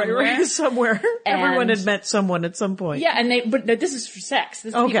board somewhere. Right, somewhere. Everyone had met someone at some point. Yeah, but no, this is for sex.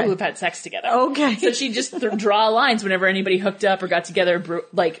 This is people who've had sex together. Okay. So she just draw lines whenever anybody hooked up or got together,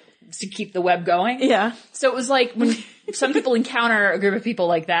 like, to keep the web going. Yeah. So it was like when some people encounter a group of people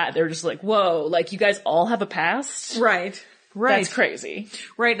like that, they're just like, whoa, like you guys all have a past? Right. That's crazy.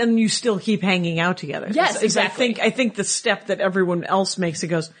 Right. And you still keep hanging out together. Yes, exactly. I think the step that everyone else makes, it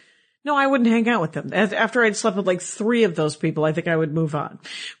goes, no, I wouldn't hang out with them. After I'd slept with like 3 of those people, I think I would move on.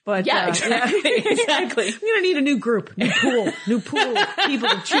 But exactly. Exactly. I'm going to need a new group, new pool of people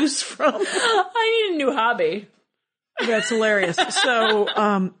to choose from. I need a new hobby. That's hilarious.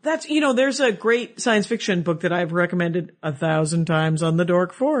 So, that's, there's a great science fiction book that I've recommended 1,000 times on the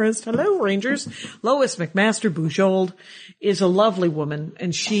Dork Forest. Hello, Rangers. Lois McMaster Bujold is a lovely woman,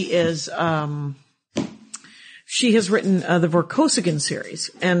 and she is, she has written the Vorkosigan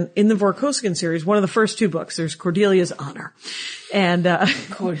series. And in the Vorkosigan series, one of the first 2 books, there's Cordelia's Honor. And,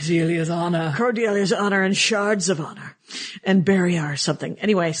 Cordelia's Honor and Shards of Honor. And Barrier or something.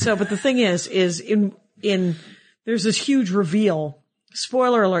 Anyway, but the thing is in there's this huge reveal.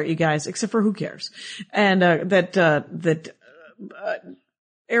 Spoiler alert, you guys, except for who cares? And, that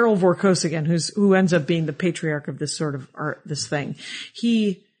Errol Vorkosigan, who ends up being the patriarch of this sort of art, this thing,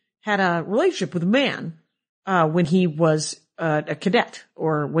 he had a relationship with a man, when he was, a cadet,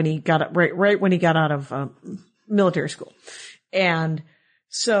 or when he got, right when he got out of, military school. And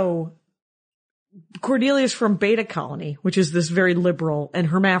so, Cordelia's from Beta Colony, which is this very liberal, and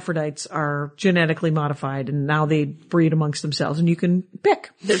hermaphrodites are genetically modified, and now they breed amongst themselves, and you can pick.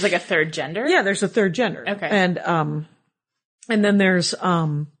 There's like a third gender? Yeah, there's a third gender. Okay. And then there's,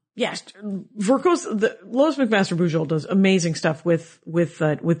 Lois McMaster Bujold does amazing stuff with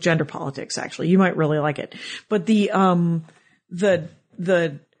gender politics, actually. You might really like it. But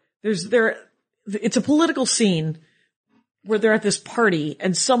it's a political scene where they're at this party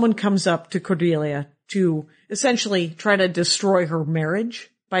and someone comes up to Cordelia to essentially try to destroy her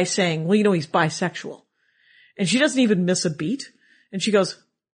marriage by saying, well, he's bisexual. And she doesn't even miss a beat. And she goes,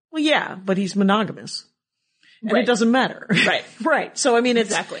 well, yeah, but he's monogamous. And it doesn't matter. Right. Right. So, it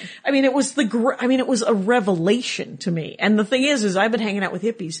was it was a revelation to me. And the thing is I've been hanging out with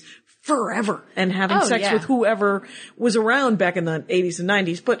hippies forever and having sex with whoever was around back in the 80s and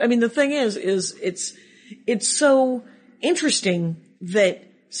 90s. But, the thing is it's so interesting that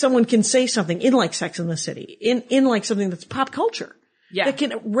someone can say something in like Sex and the City, in like something that's pop culture. Yeah. That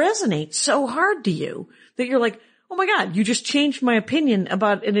can resonate so hard to you that you're like, oh my God, you just changed my opinion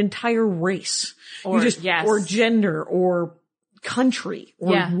about an entire race. Or gender or country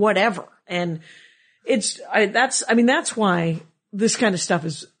or whatever. And that's why this kind of stuff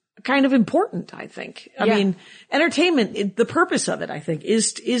is kind of important, I think. Entertainment, the purpose of it, I think,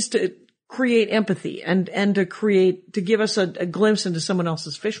 is to create empathy and to give us a glimpse into someone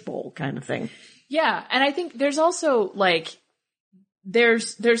else's fishbowl kind of thing. Yeah. And I think there's also like,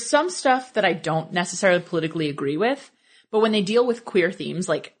 there's some stuff that I don't necessarily politically agree with, But when they deal with queer themes,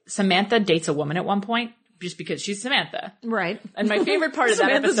 like Samantha dates a woman at one point just because she's Samantha. Right. And my favorite part of that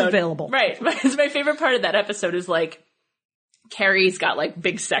Samantha's episode. available. Right. My favorite part of that episode is like, Carrie's got like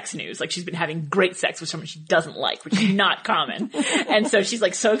big sex news. Like she's been having great sex with someone she doesn't like, which is not common. And so she's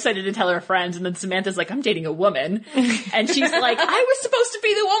like so excited to tell her friends. And then Samantha's like, I'm dating a woman. And she's like, I was supposed to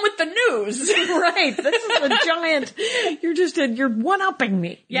be the one with the news. Right. This is a giant, you're one-upping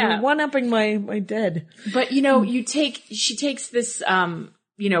me. Yeah. You're one-upping my dead. But you know, she takes this,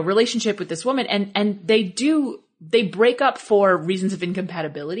 relationship with this woman and they break up for reasons of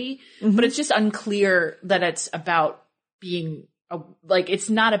incompatibility, but it's just unclear that it's about being it's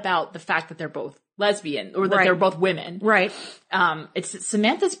not about the fact that they're both lesbian or that they're both women. Right. It's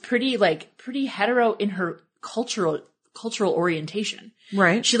Samantha's pretty hetero in her cultural orientation.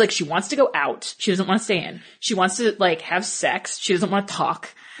 Right. She wants to go out. She doesn't want to stay in. She wants to have sex. She doesn't want to talk.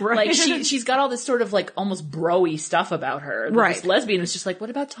 Right. Like she's got all this sort of almost bro-y stuff about her. Right. This lesbian is just like,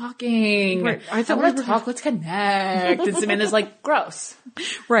 what about talking? Right. I thought we were talk. Let's connect. And Samantha's like, gross.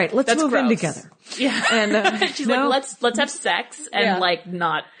 Right. Let's move in gross. together. Yeah. And she's like, let's have sex and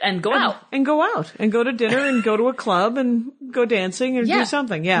go out. And go out and go to dinner and go to a club and go dancing and do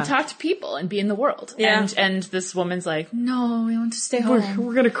something. Yeah. And talk to people and be in the world. Yeah. And this woman's like, no, we want to stay home.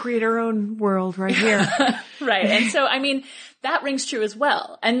 We're going to create our own world right here. Right. And so, I mean, that rings true as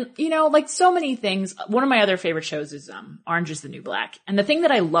well. And, so many things, one of my other favorite shows is Orange is the New Black. And the thing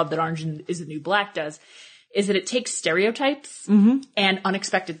that I love that Orange is the New Black does is that it takes stereotypes and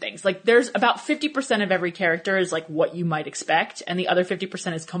unexpected things. Like there's about 50% of every character is what you might expect. And the other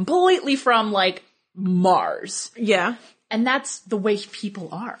 50% is completely from Mars. Yeah. And that's the way people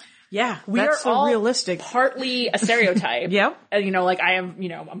are. Yeah, That's so all realistic. Partly a stereotype. Yep. And, I am,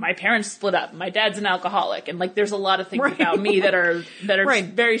 my parents split up. My dad's an alcoholic. And there's a lot of things about me that are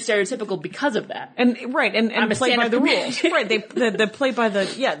very stereotypical because of that. And play by the rules. Right. They play by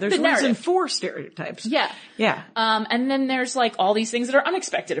there's the reason narrative. for stereotypes. Yeah. Yeah. And then there's all these things that are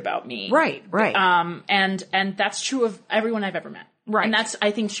unexpected about me. Right. And that's true of everyone I've ever met. Right. And that's,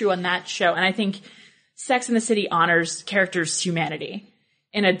 I think, true on that show. And I think Sex and the City honors characters' humanity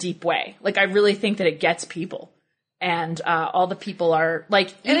in a deep way. I really think that it gets people. And all the people are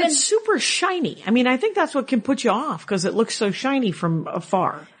and it's super shiny. I mean, I think that's what can put you off because it looks so shiny from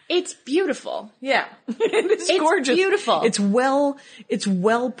afar. It's beautiful. Yeah. It's gorgeous. Beautiful. It's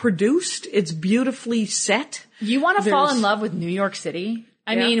well produced. It's beautifully set. You want to fall in love with New York City?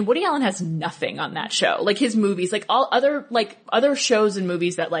 I mean, Woody Allen has nothing on that show. His movies, all other shows and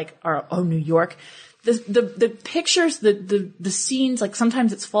movies that are, New York. The pictures, the scenes,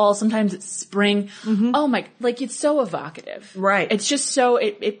 sometimes it's fall, sometimes it's spring. Oh my, it's so evocative. Right. It's just so,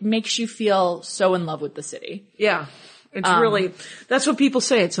 it makes you feel so in love with the city. Yeah. It's really, that's what people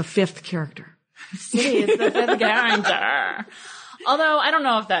say. It's a fifth character. City is the fifth character. Although, I don't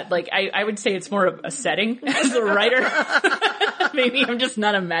know if that, I would say it's more of a setting as a writer. Maybe I'm just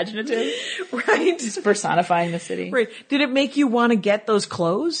not imaginative. Right. Just personifying the city. Right. Did it make you want to get those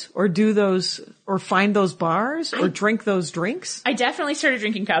clothes or do those, or find those bars or drink those drinks? I definitely started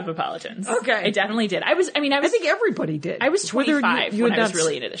drinking Cosmopolitans. Okay. I definitely did. I think everybody did. I was 25 when I was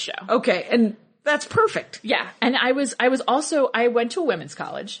really into the show. Okay. And that's perfect. Yeah. And I went to a women's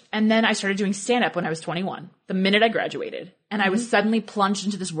college and then I started doing stand-up when I was 21, the minute I graduated. And I was suddenly plunged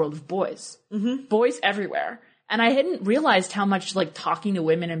into this world of boys. Boys everywhere. And I hadn't realized how much talking to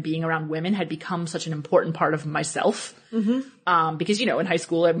women and being around women had become such an important part of myself. Because, in high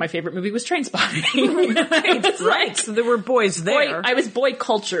school, my favorite movie was Trainspotting. Right. So there were boys there. I was boy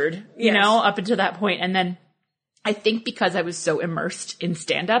cultured, you know, up until that point. And then I think because I was so immersed in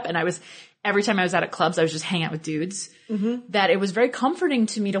stand-up and every time I was out at clubs, I was just hanging out with dudes, that it was very comforting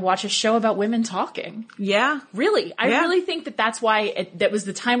to me to watch a show about women talking. Yeah. Really. I really think that that's why that was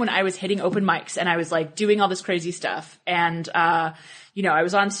the time when I was hitting open mics and I was doing all this crazy stuff. And, I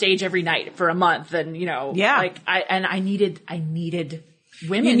was on stage every night for a month and, I needed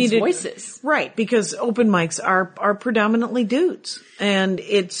women's voices. Right. Because open mics are predominantly dudes and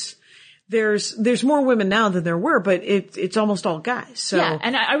there's more women now than there were, but it's almost all guys. So, yeah,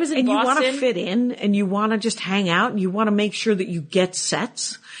 and I was in Boston. And you want to fit in and you want to just hang out and you want to make sure that you get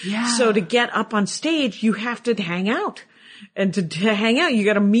sets. Yeah. So to get up on stage, you have to hang out. And to hang out, you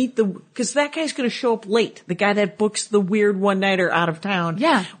got to meet because that guy's going to show up late. The guy that books the weird one-nighter out of town.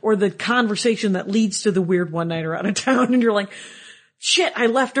 Yeah. Or the conversation that leads to the weird one-nighter out of town. And you're like, shit, I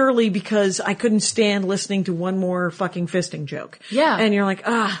left early because I couldn't stand listening to one more fucking fisting joke. Yeah. And you're like,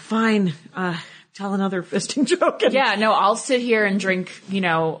 fine, tell another fisting joke. And no, I'll sit here and drink,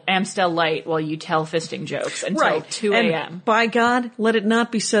 Amstel Light while you tell fisting jokes until 2 a.m. By God, let it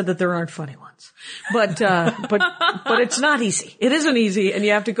not be said that there aren't funny ones. spots. But it's not easy. It isn't easy, and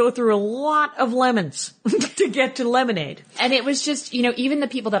you have to go through a lot of lemons to get to lemonade. And it was just, even the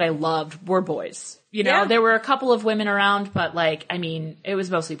people that I loved were boys. Yeah. There were a couple of women around, but it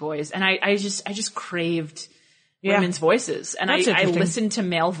was mostly boys. And I just craved women's voices. And I listened to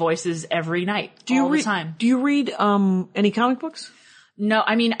male voices every night, the time. Do you read any comic books? No,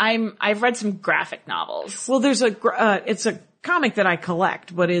 I've read some graphic novels. Well, there's it's a comic that I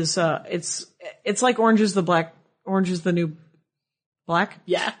collect, but it's like Orange is the New Black.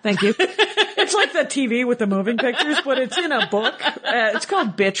 Yeah. Thank you. It's like the TV with the moving pictures, but it's in a book. It's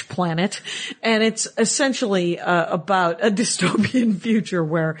called Bitch Planet, and it's essentially about a dystopian future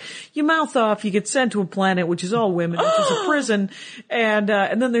where you mouth off, you get sent to a planet which is all women, which is a prison, and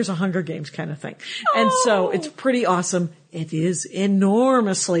then there's a Hunger Games kind of thing. And so it's pretty awesome. It is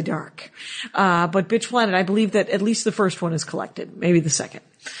enormously dark. But Bitch Planet, I believe that at least the first one is collected, maybe the second.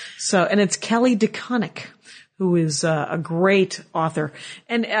 So, and it's Kelly DeConnick, who is a great author.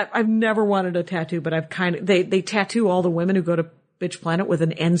 And I've never wanted a tattoo, but they tattoo all the women who go to Bitch Planet with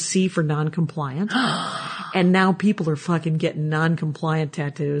an NC for non-compliant. And now people are fucking getting non-compliant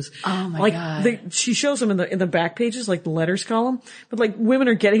tattoos. Oh my God. She shows them in the back pages, like the letters column, but like women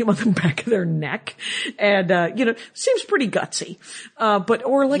are getting them on the back of their neck. And, seems pretty gutsy. On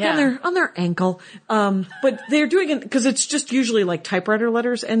their ankle. But they're doing it because it's just usually like typewriter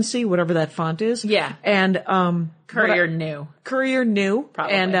letters, NC, whatever that font is. Yeah. And, Courier New.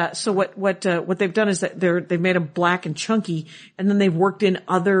 Probably. And, so what they've done is that they've made them black and chunky, and then they've worked in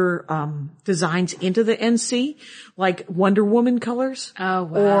other, designs into the NC, like Wonder Woman colors. Oh,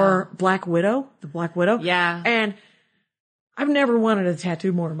 wow. Or Black Widow, the Black Widow. Yeah. And I've never wanted a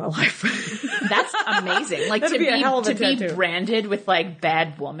tattoo more in my life. That's amazing. Like to be branded with like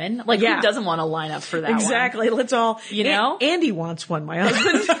bad woman. Like who doesn't want to line up for that exactly. one? Let's all, Andy wants one, my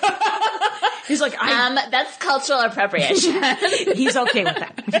husband. He's like, that's cultural appropriation. He's okay with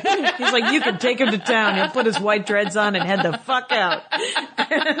that. He's like, you can take him to town. He'll put his white dreads on and head the fuck out.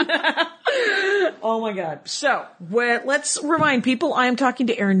 Oh my God. So, let's remind people, I am talking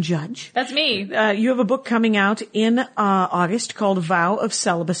to Erin Judge. That's me. You have a book coming out in August called Vow of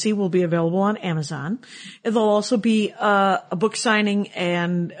Celibacy. Will be available on Amazon. There'll also be a book signing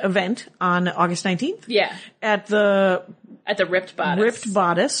and event on August 19th. Yeah. At the Ripped Bodice. Ripped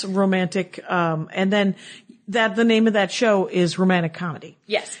Bodice, romantic, and then the name of that show is Romantic Comedy.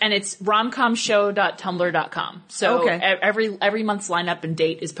 Yes, and it's romcomshow.tumblr.com. So every month's lineup and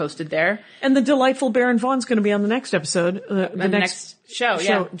date is posted there. And the delightful Baron Vaughn's going to be on the next episode, the next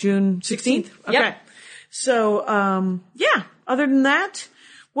show, June 16th. Okay. Yep. So, other than that,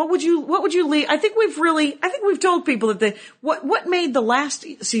 what would you leave? I think we've told people that what made the last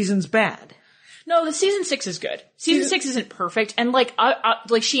seasons bad? No, the season 6 is good. Season 6 isn't perfect, and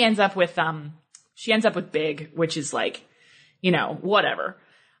she ends up with Big, which is like, whatever.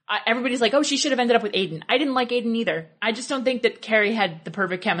 Everybody's like, oh, she should have ended up with Aiden. I didn't like Aiden either. I just don't think that Carrie had the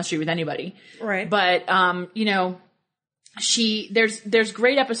perfect chemistry with anybody. Right. But there's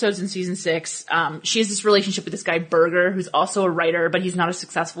great episodes in season 6. She has this relationship with this guy Berger, who's also a writer, but he's not as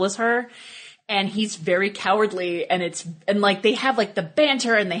successful as her. And he's very cowardly, and they have like the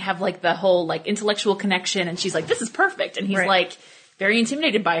banter, and they have like the whole like intellectual connection, and she's like, this is perfect. And he's like very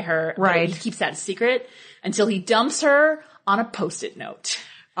intimidated by her. Right. But he keeps that a secret until he dumps her on a Post-it note.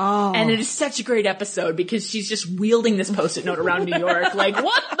 Oh. And it is such a great episode because she's just wielding this Post-it note around New York. Like,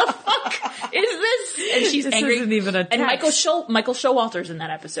 what the fuck is this? And she's angry. Isn't even a text. And Michael Showalter's in that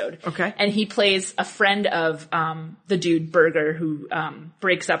episode. Okay. And he plays a friend of, the dude Berger who,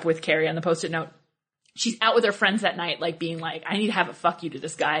 breaks up with Carrie on the Post-it note. She's out with her friends that night, like being like, I need to have a fuck you to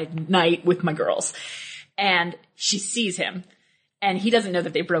this guy night with my girls. And she sees him. And he doesn't know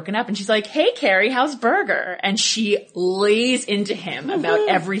that they've broken up. And she's like, hey, Carrie, how's Berger? And she lays into him about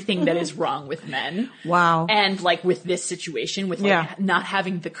everything that is wrong with men. Wow. And like with this situation, with like not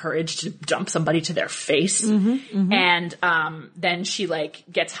having the courage to dump somebody to their face. Mm-hmm, mm-hmm. And then she like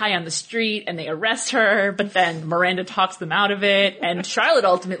gets high on the street and they arrest her. But then Miranda talks them out of it. And Charlotte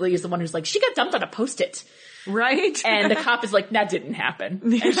ultimately is the one who's like, she got dumped on a Post-it. Right. And the cop is like, that didn't happen.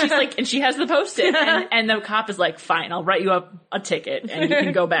 And she's like, and she has the Post-it. And the cop is like, fine, I'll write you up a ticket and you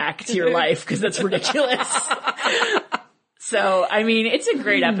can go back to your life because that's ridiculous. So, I mean, it's a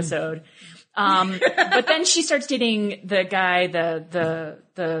great episode. But then she starts dating the guy,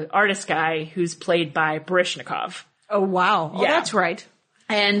 the artist guy who's played by Baryshnikov. Oh, wow. Oh, that's right.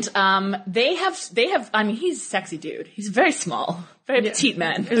 And, they have, I mean, he's a sexy dude. He's very small, very petite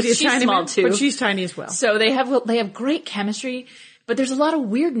man. But she's small too. But she's tiny as well. So they have great chemistry, but there's a lot of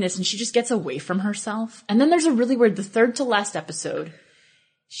weirdness and she just gets away from herself. And then there's a really weird, the third to last episode,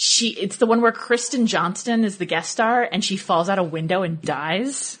 it's the one where Kristen Johnston is the guest star and she falls out a window and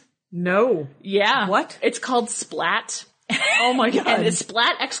dies. No. Yeah. What? It's called Splat. Oh my God. And it's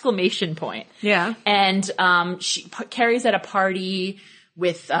Splat exclamation point. Yeah. And, Carrie's at a party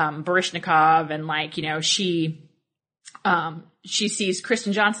with, Baryshnikov and like, you know, she sees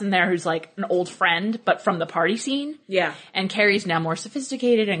Kristen Johnston there who's like an old friend, but from the party scene. Yeah. And Carrie's now more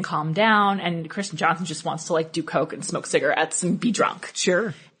sophisticated and calmed down and Kristen Johnston just wants to like do coke and smoke cigarettes and be drunk.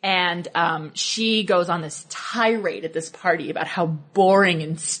 Sure. And, she goes on this tirade at this party about how boring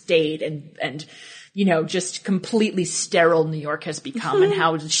and staid and, you know, just completely sterile New York has become and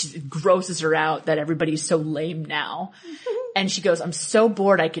how it grosses her out that everybody's so lame now. And she goes, I'm so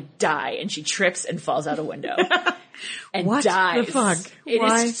bored I could die. And she trips and falls out a window. And what dies. The fuck? It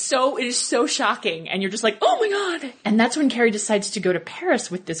is so shocking. And you're just like, oh my God. And that's when Carrie decides to go to Paris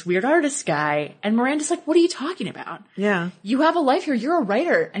with this weird artist guy. And Miranda's like, what are you talking about? Yeah. You have a life here. You're a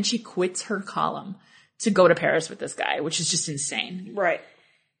writer. And she quits her column to go to Paris with this guy, which is just insane. Right.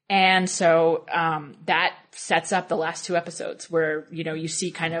 And so, that sets up the last 2 episodes where, you know, you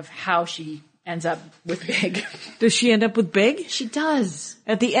see kind of how she ends up with Big. Does she end up with Big? She does.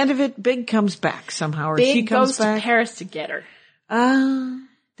 At the end of it, Big comes back somehow, or Big she comes goes back. to Paris to get her.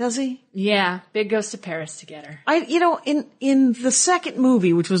 Does he? Yeah, Big goes to Paris to get her. In the second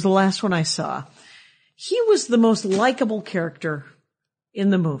movie, which was the last one I saw, he was the most likable character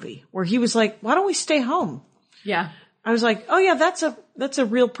in the movie, where he was like, why don't we stay home? Yeah. I was like, oh yeah, that's a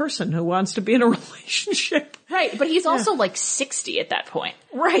real person who wants to be in a relationship. Right, but he's also like 60 at that point.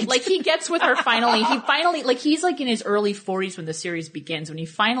 Right. Like he gets with her finally. He's like in his early 40s when the series begins, when he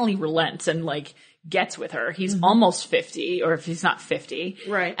finally relents and like gets with her. He's almost 50, or if he's not 50.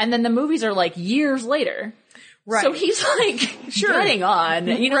 Right. And then the movies are like years later. Right. So he's like getting on.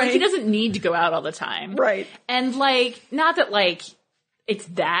 You know, like, he doesn't need to go out all the time. Right. And like, not that like it's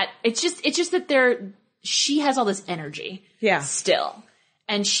that. It's just that she has all this energy. Yeah. Still.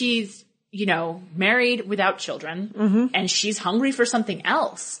 And she's, you know, married without children, and she's hungry for something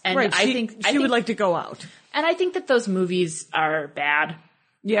else. And right. I think she would like to go out. And I think that those movies are bad.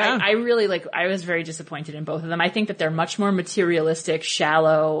 Yeah. I really I was very disappointed in both of them. I think that they're much more materialistic,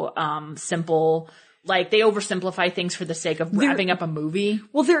 shallow, simple. Like they oversimplify things for the sake of wrapping up a movie.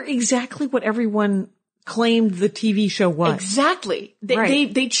 Well, they're exactly what everyone claimed the TV show was. Exactly.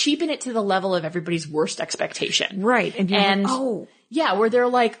 They cheapen it to the level of everybody's worst expectation. Right. And like, oh. Yeah, where they're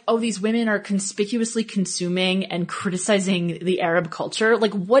like, oh, these women are conspicuously consuming and criticizing the Arab culture.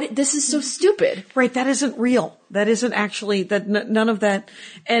 Like, what? This is so stupid. Right, that isn't real. That isn't actually, none of that.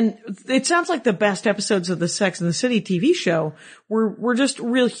 And it sounds like the best episodes of the Sex and the City TV show were just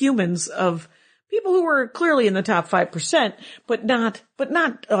real humans of people who were clearly in the top 5%, but not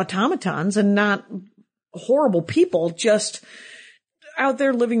automatons and not horrible people, just out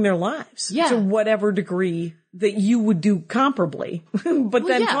there living their lives to whatever degree that you would do comparably, but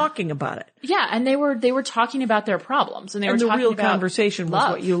then talking about it. Yeah, and they were talking about their problems, and they were talking about the real conversation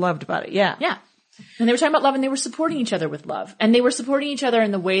was what you loved about it. Yeah. Yeah. And they were talking about love, and they were supporting each other with love. And they were supporting each other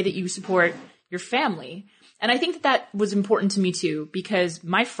in the way that you support your family. And I think that was important to me too, because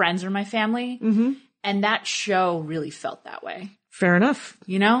my friends are my family, and that show really felt that way. Fair enough.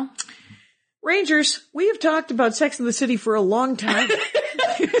 You know? Rangers, we have talked about Sex and the City for a long time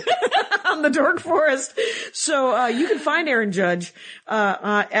on the Dork Forest. So, you can find Erin Judge,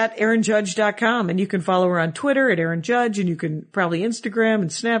 at erinjudge.com, and you can follow her on Twitter at Erin Judge, and you can probably Instagram and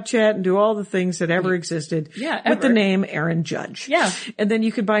Snapchat and do all the things that ever existed with the name Erin Judge. Yeah. And then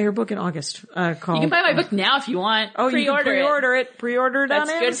you can buy her book in August, called. You can buy my book now if you want. Oh, you can pre-order it. Pre-order it on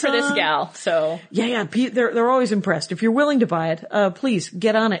Amazon. That's good for this gal, so. Yeah. They're always impressed. If you're willing to buy it, please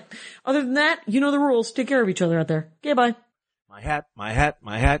get on it. Other than that, you know the rules. Take care of each other out there. Okay, bye. My hat, my hat,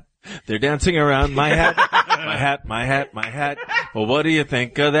 my hat. They're dancing around my hat. My hat, my hat, my hat. Well, what do you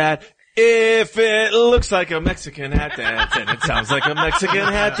think of that? If it looks like a Mexican hat dance and it sounds like a Mexican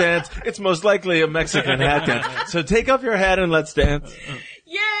hat dance, it's most likely a Mexican hat dance. So take off your hat and let's dance.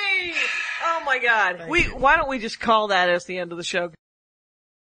 Yay! Oh my God. Why don't we just call that as the end of the show?